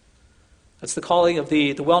 That's the calling of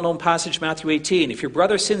the well-known passage, Matthew 18. If your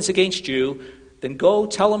brother sins against you, then go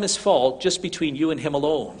tell him his fault just between you and him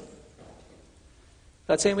alone.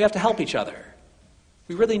 That's saying we have to help each other.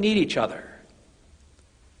 We really need each other.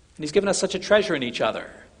 And he's given us such a treasure in each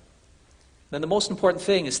other. Then the most important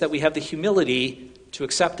thing is that we have the humility to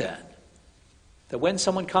accept it. That when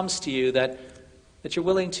someone comes to you, that you're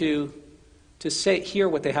willing to hear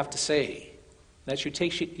what they have to say. That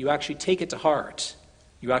you actually take it to heart.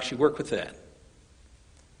 You actually work with it.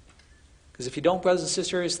 Because if you don't, brothers and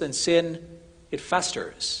sisters, then sin, it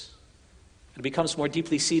festers. It becomes more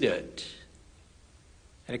deeply seated.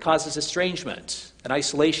 And it causes estrangement and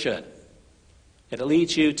isolation. And it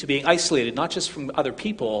leads you to being isolated, not just from other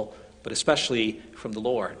people, but especially from the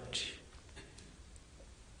Lord.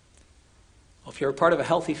 If you're a part of a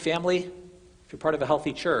healthy family, if you're part of a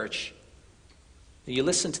healthy church, then you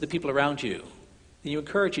listen to the people around you, and you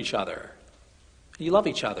encourage each other, and you love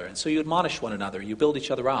each other, and so you admonish one another, you build each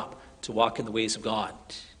other up to walk in the ways of God.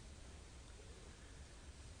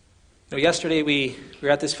 Yesterday we were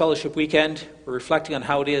at this fellowship weekend. We're reflecting on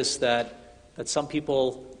how it is that some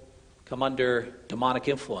people come under demonic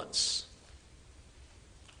influence.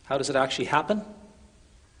 How does it actually happen?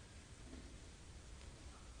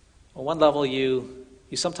 On one level, you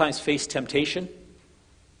sometimes face temptation.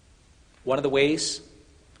 One of the ways,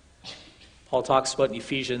 Paul talks about in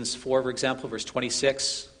Ephesians 4, for example, verse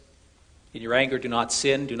 26. In your anger, do not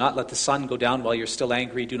sin. Do not let the sun go down while you're still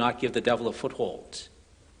angry. Do not give the devil a foothold.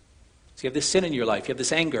 So you have this sin in your life. You have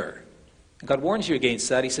this anger. And God warns you against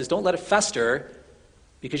that. He says, don't let it fester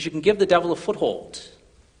because you can give the devil a foothold.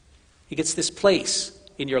 He gets this place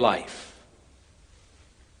in your life.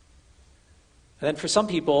 And then for some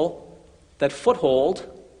people, that foothold,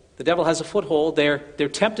 the devil has a foothold. They're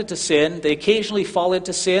tempted to sin. They occasionally fall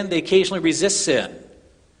into sin. They occasionally resist sin.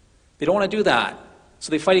 They don't want to do that,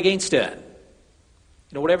 so they fight against it.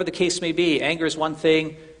 Whatever the case may be, anger is one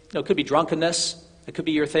thing. It could be drunkenness. It could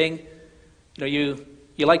be your thing. You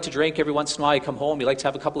like to drink every once in a while. You come home, you like to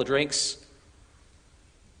have a couple of drinks.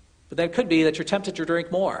 But then it could be that you're tempted to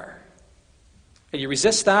drink more. And you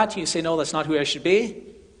resist that. You say, no, that's not who I should be.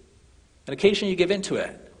 And occasionally you give in to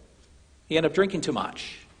it. You end up drinking too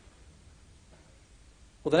much.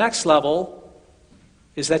 Well, the next level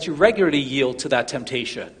is that you regularly yield to that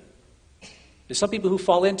temptation. There's some people who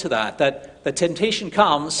fall into that the temptation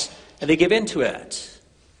comes and they give in to it.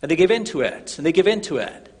 And they give in to it. And they give in to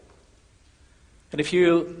it. And if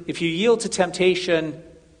you yield to temptation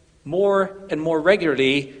more and more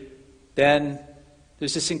regularly, then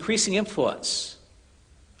there's this increasing influence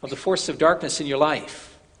of the force of darkness in your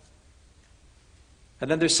life.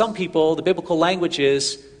 And then there's some people, the biblical language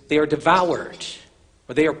is, they are devoured,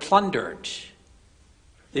 or they are plundered.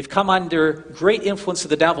 They've come under great influence of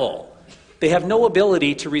the devil. They have no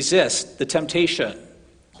ability to resist the temptation.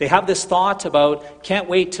 They have this thought about, can't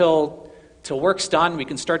wait till work's done, we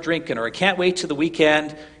can start drinking, or I can't wait till the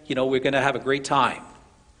weekend, we're going to have a great time.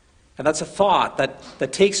 And that's a thought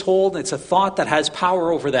that takes hold, and it's a thought that has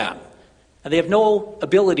power over them. And they have no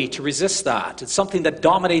ability to resist that. It's something that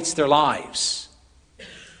dominates their lives.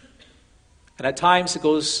 And at times it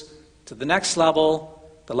goes to the next level.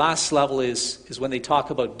 The last level is when they talk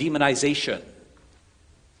about demonization. The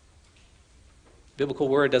biblical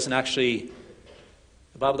word the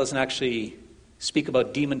Bible doesn't actually speak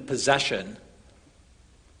about demon possession.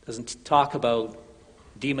 It doesn't talk about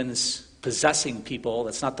demons possessing people.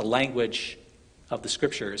 That's not the language of the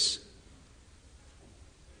scriptures.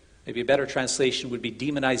 Maybe a better translation would be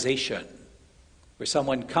demonization, where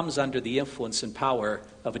someone comes under the influence and power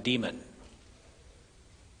of a demon.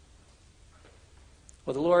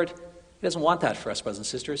 Well, the Lord, He doesn't want that for us, brothers and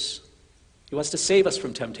sisters. He wants to save us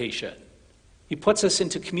from temptation. He puts us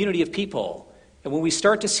into community of people. And when we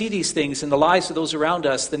start to see these things in the lives of those around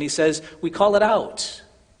us, then He says, we call it out.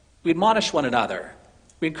 We admonish one another.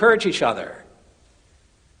 We encourage each other.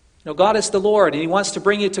 God is the Lord, and He wants to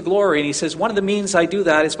bring you to glory. And He says, one of the means I do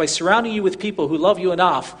that is by surrounding you with people who love you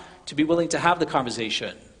enough to be willing to have the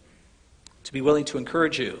conversation, to be willing to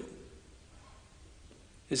encourage you.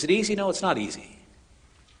 Is it easy? No, it's not easy.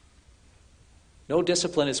 No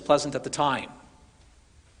discipline is pleasant at the time.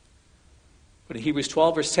 But in Hebrews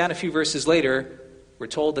 12, verse 10, a few verses later, we're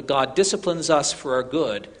told that God disciplines us for our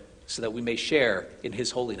good so that we may share in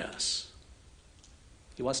his holiness.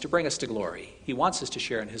 He wants to bring us to glory. He wants us to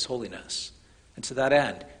share in his holiness. And to that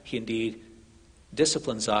end, he indeed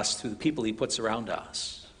disciplines us through the people he puts around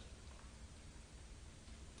us.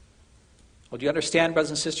 Well, do you understand,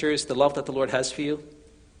 brothers and sisters, the love that the Lord has for you?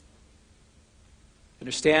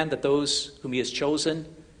 Understand that those whom he has chosen,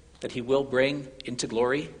 that he will bring into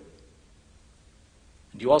glory?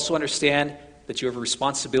 And do you also understand that you have a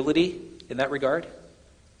responsibility in that regard?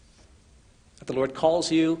 That the Lord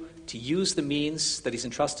calls you to use the means that he's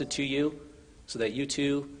entrusted to you so that you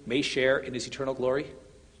too may share in his eternal glory?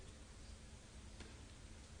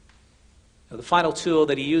 Now, the final tool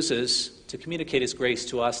that he uses to communicate his grace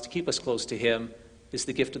to us, to keep us close to him, is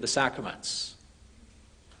the gift of the sacraments.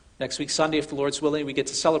 Next week, Sunday, if the Lord's willing, we get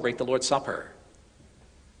to celebrate the Lord's Supper.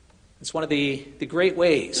 It's one of the great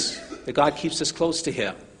ways that God keeps us close to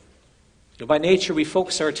him. By nature, we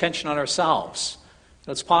focus our attention on ourselves.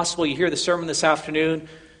 It's possible you hear the sermon this afternoon.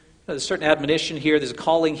 There's a certain admonition here. There's a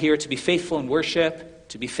calling here to be faithful in worship,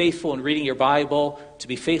 to be faithful in reading your Bible, to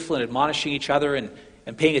be faithful in admonishing each other and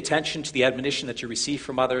paying attention to the admonition that you receive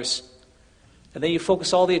from others. And then you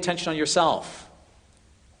focus all the attention on yourself.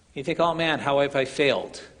 You think, oh man, how have I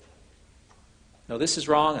failed? No, this is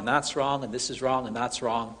wrong, and that's wrong, and this is wrong, and that's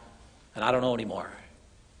wrong, and I don't know anymore.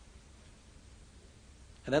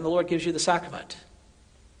 And then the Lord gives you the sacrament.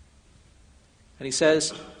 And he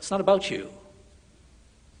says, it's not about you.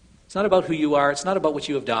 It's not about who you are. It's not about what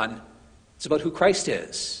you have done. It's about who Christ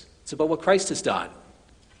is. It's about what Christ has done.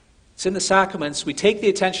 It's in the sacraments. We take the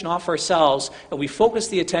attention off ourselves and we focus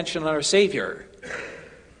the attention on our Savior.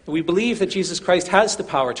 And we believe that Jesus Christ has the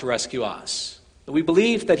power to rescue us. And we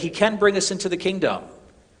believe that he can bring us into the kingdom.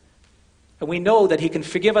 And we know that he can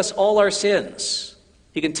forgive us all our sins.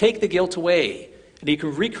 He can take the guilt away. And he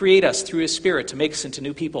can recreate us through his Spirit to make us into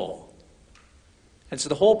new people. And so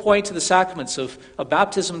the whole point of the sacraments of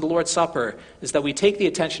baptism and the Lord's Supper is that we take the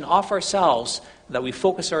attention off ourselves and that we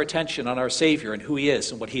focus our attention on our Savior and who he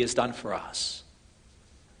is and what he has done for us.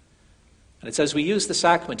 And it's as we use the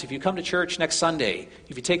sacrament, if you come to church next Sunday,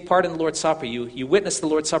 if you take part in the Lord's Supper, you witness the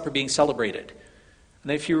Lord's Supper being celebrated.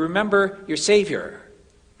 And if you remember your Savior,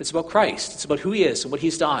 it's about Christ, it's about who he is and what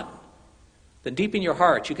he's done, then deep in your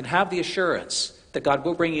heart you can have the assurance that God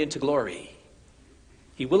will bring you into glory.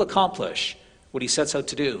 He will accomplish what he sets out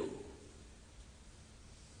to do.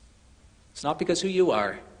 It's not because who you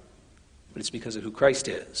are, but it's because of who Christ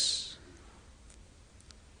is.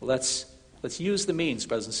 Well, let's use the means,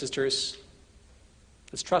 brothers and sisters.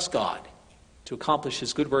 Let's trust God to accomplish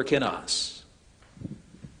his good work in us.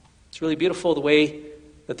 It's really beautiful the way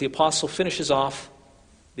that the apostle finishes off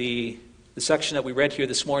the section that we read here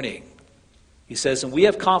this morning. He says, and we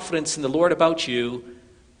have confidence in the Lord about you,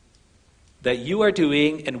 that you are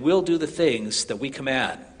doing and will do the things that we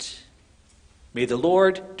command. May the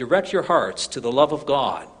Lord direct your hearts to the love of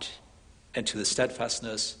God and to the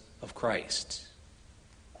steadfastness of Christ.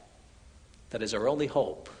 That is our only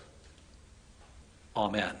hope.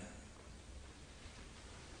 Amen.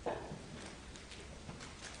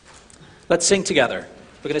 Let's sing together.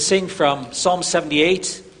 We're going to sing from Psalm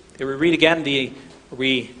 78. And we read again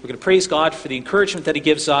we're going to praise God for the encouragement that he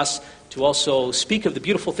gives us to also speak of the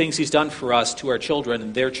beautiful things he's done for us to our children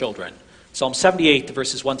and their children. Psalm 78, the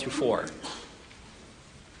verses 1 through 4.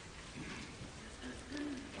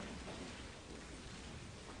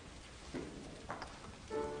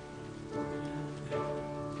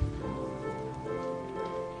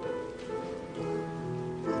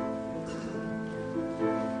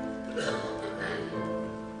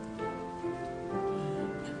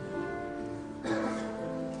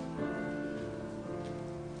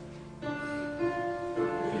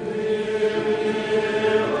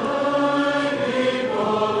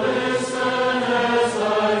 Listen.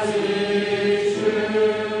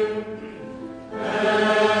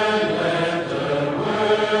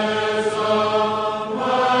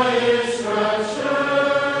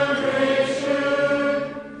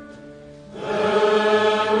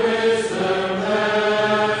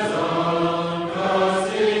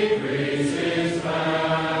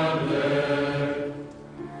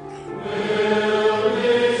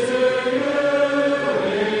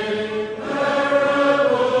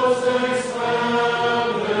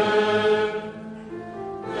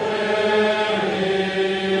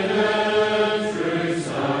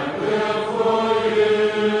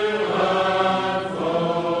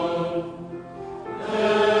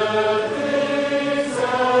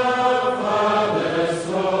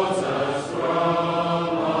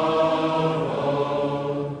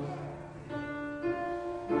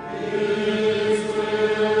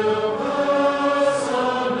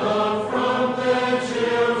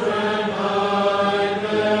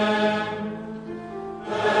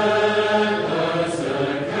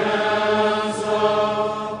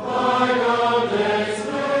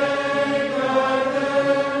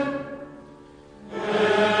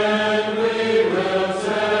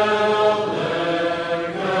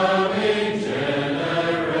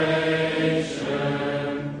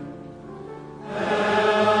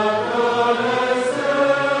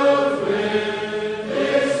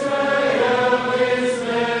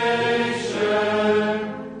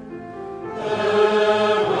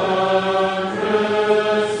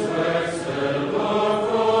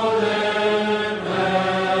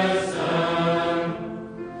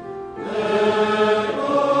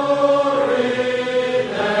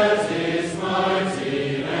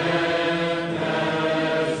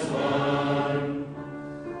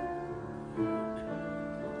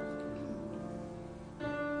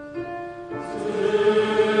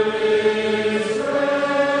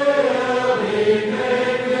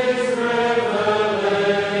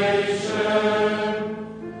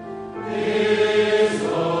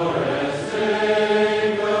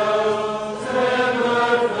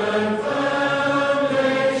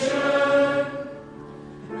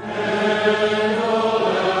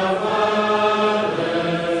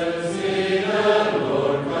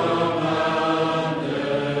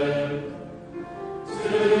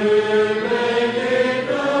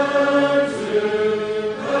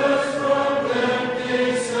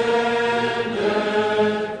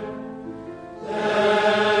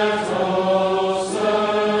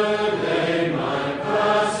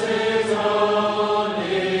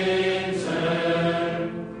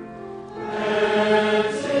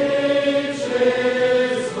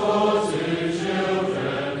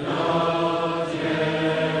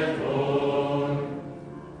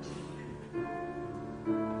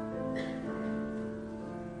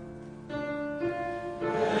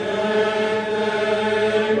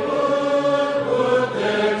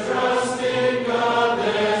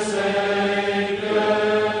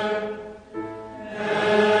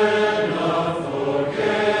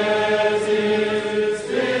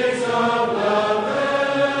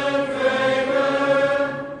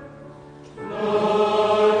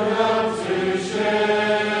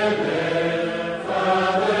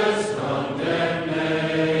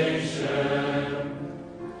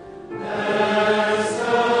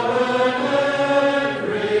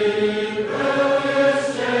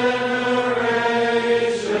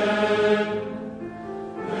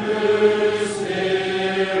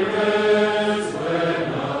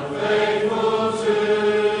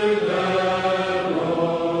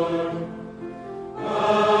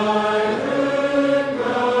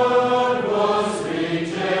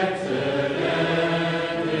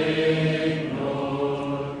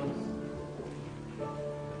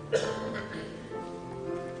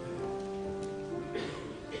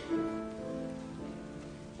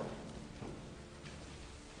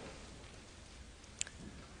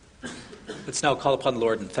 Let's now call upon the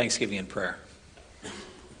Lord in thanksgiving and prayer.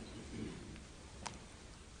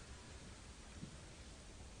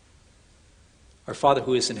 Our Father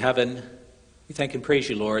who is in heaven, we thank and praise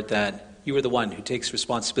you, Lord, that you are the one who takes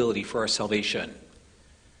responsibility for our salvation.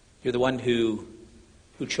 You're the one who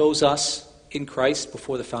chose us in Christ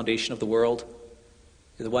before the foundation of the world.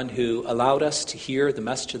 You're the one who allowed us to hear the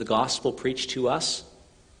message of the gospel preached to us.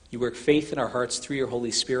 You work faith in our hearts through your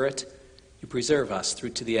Holy Spirit. You preserve us through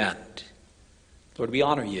to the end. Lord, we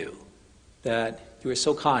honor you, that you are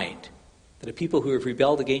so kind, that a people who have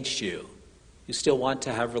rebelled against you, you still want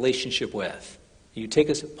to have relationship with. You take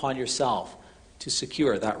us upon yourself to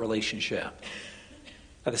secure that relationship.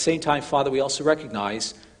 At the same time, Father, we also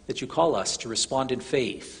recognize that you call us to respond in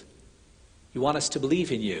faith. You want us to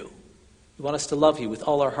believe in you. You want us to love you with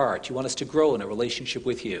all our heart. You want us to grow in a relationship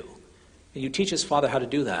with you. And you teach us, Father, how to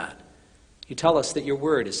do that. You tell us that your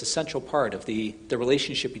word is a central part of the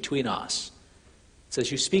relationship between us. It says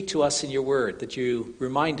you speak to us in your word, that you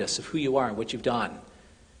remind us of who you are and what you've done,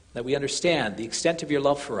 that we understand the extent of your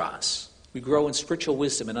love for us. We grow in spiritual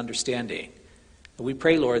wisdom and understanding. And we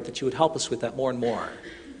pray, Lord, that you would help us with that more and more.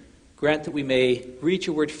 Grant that we may read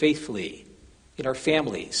your word faithfully in our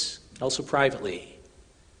families, also privately.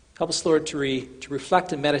 Help us, Lord, to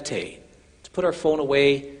reflect and meditate, to put our phone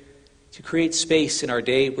away, to create space in our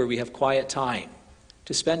day where we have quiet time,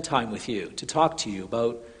 to spend time with you, to talk to you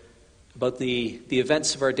about the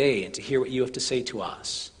events of our day and to hear what you have to say to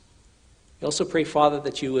us. We also pray, Father,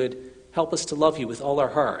 that you would help us to love you with all our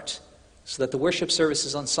heart, so that the worship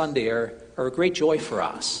services on Sunday are a great joy for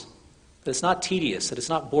us, that it's not tedious, that it's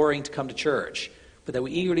not boring to come to church, but that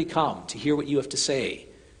we eagerly come to hear what you have to say,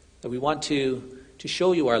 that we want to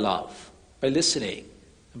show you our love by listening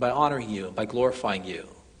and by honoring you and by glorifying you.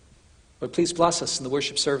 Lord, please bless us in the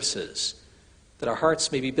worship services, that our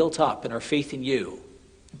hearts may be built up in our faith in you,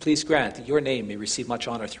 and please grant that your name may receive much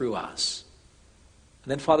honor through us.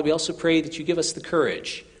 And then, Father, we also pray that you give us the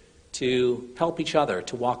courage to help each other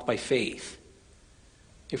to walk by faith.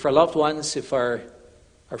 If our loved ones, if our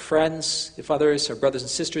friends, if others, our brothers and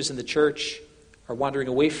sisters in the church are wandering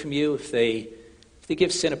away from you, if they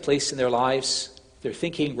give sin a place in their lives, if they're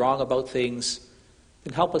thinking wrong about things,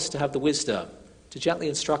 then help us to have the wisdom to gently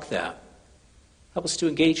instruct them. Help us to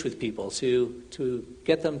engage with people, to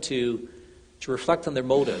get them to reflect on their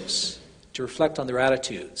motives, to reflect on their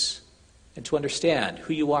attitudes, and to understand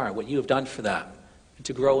who you are and what you have done for them, and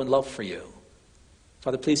to grow in love for you.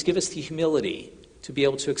 Father, please give us the humility to be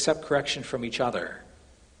able to accept correction from each other.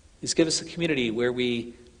 Please give us a community where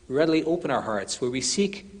we readily open our hearts, where we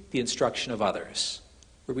seek the instruction of others,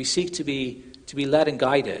 where we seek to be led and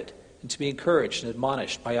guided, and to be encouraged and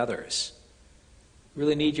admonished by others. We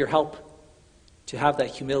really need your help to have that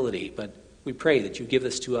humility, but we pray that you give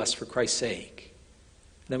this to us for Christ's sake.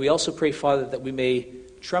 And then we also pray, Father, that we may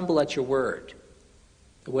tremble at your word.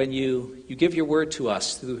 That when you give your word to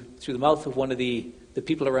us through the mouth of one of the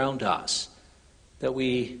people around us, that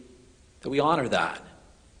we honor that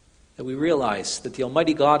we realize that the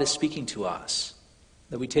Almighty God is speaking to us,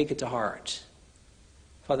 that we take it to heart.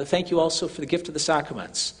 Father, thank you also for the gift of the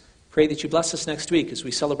sacraments. Pray that you bless us next week as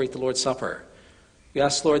we celebrate the Lord's Supper. We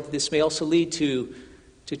ask, Lord, that this may also lead to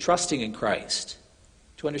trusting in Christ,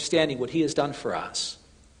 to understanding what he has done for us.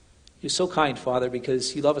 You're so kind, Father,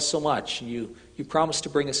 because you love us so much, and you promise to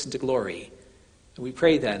bring us into glory. And we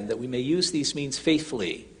pray then that we may use these means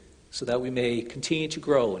faithfully, so that we may continue to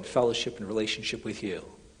grow in fellowship and relationship with you.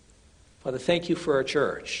 Father, thank you for our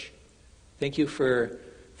church. Thank you for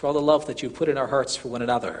all the love that you've put in our hearts for one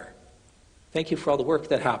another. Thank you for all the work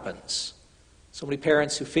that happens. So many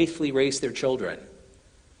parents who faithfully raise their children.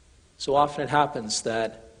 So often it happens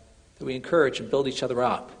that we encourage and build each other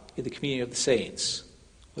up in the communion of the saints.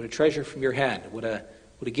 What a treasure from your hand. What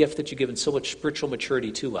a gift that you've given so much spiritual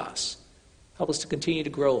maturity to us. Help us to continue to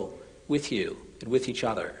grow with you and with each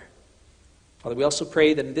other. Father, we also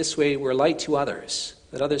pray that in this way we're a light to others,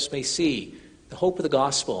 that others may see the hope of the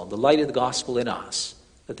gospel and the light of the gospel in us,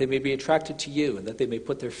 that they may be attracted to you and that they may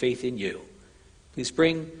put their faith in you. Please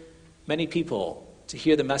bring many people to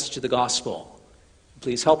hear the message of the gospel.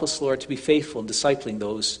 Please help us, Lord, to be faithful in discipling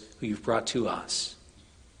those who you've brought to us.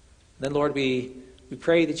 And then, Lord, we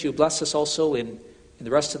pray that you bless us also in the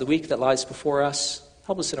rest of the week that lies before us.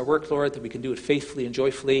 Help us in our work, Lord, that we can do it faithfully and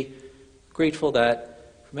joyfully. Grateful that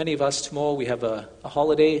for many of us tomorrow we have a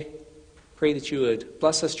holiday. Pray that you would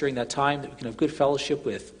bless us during that time, that we can have good fellowship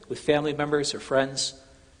with family members or friends.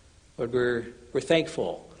 Lord, we're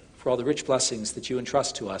thankful for all the rich blessings that you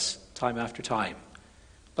entrust to us time after time.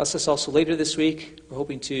 Bless us also later this week. We're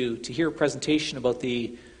hoping to hear a presentation about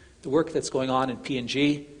the work that's going on in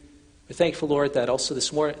PNG. We're thankful, Lord, that also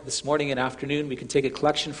this morning and afternoon we can take a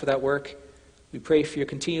collection for that work. We pray for your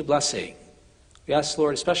continued blessing. We ask,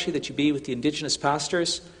 Lord, especially that you be with the Indigenous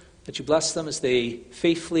pastors, that you bless them as they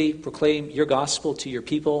faithfully proclaim your gospel to your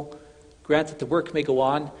people. Grant that the work may go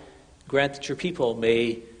on. Grant that your people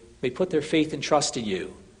may put their faith and trust in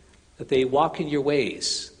you, that they walk in your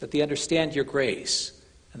ways, that they understand your grace,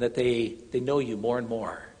 and that they know you more and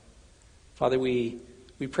more. Father, we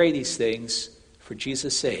pray these things for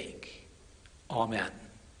Jesus' sake. Amen.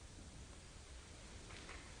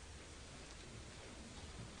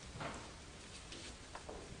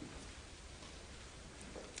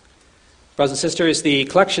 Brothers and sisters, the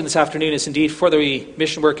collection this afternoon is indeed for the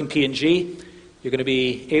mission work in PNG. You're going to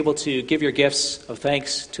be able to give your gifts of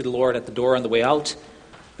thanks to the Lord at the door on the way out.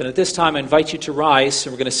 But at this time, I invite you to rise,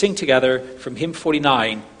 and we're going to sing together from hymn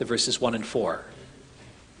 49, the verses 1 and 4.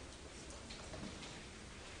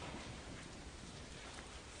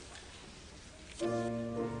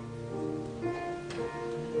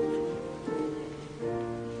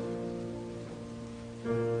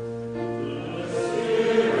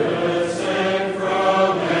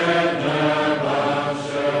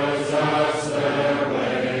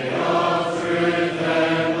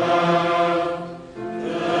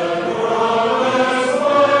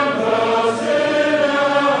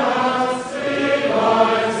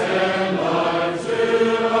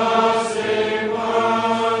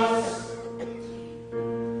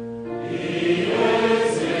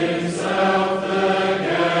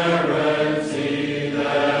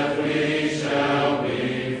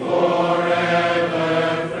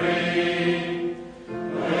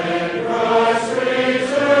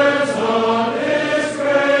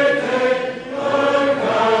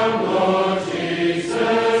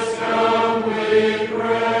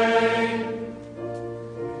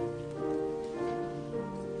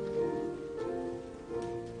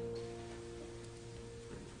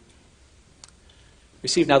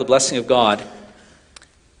 Receive now the blessing of God.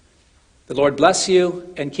 The Lord bless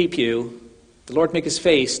you and keep you. The Lord make his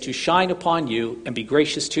face to shine upon you and be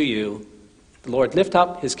gracious to you. The Lord lift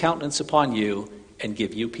up his countenance upon you and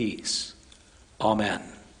give you peace. Amen.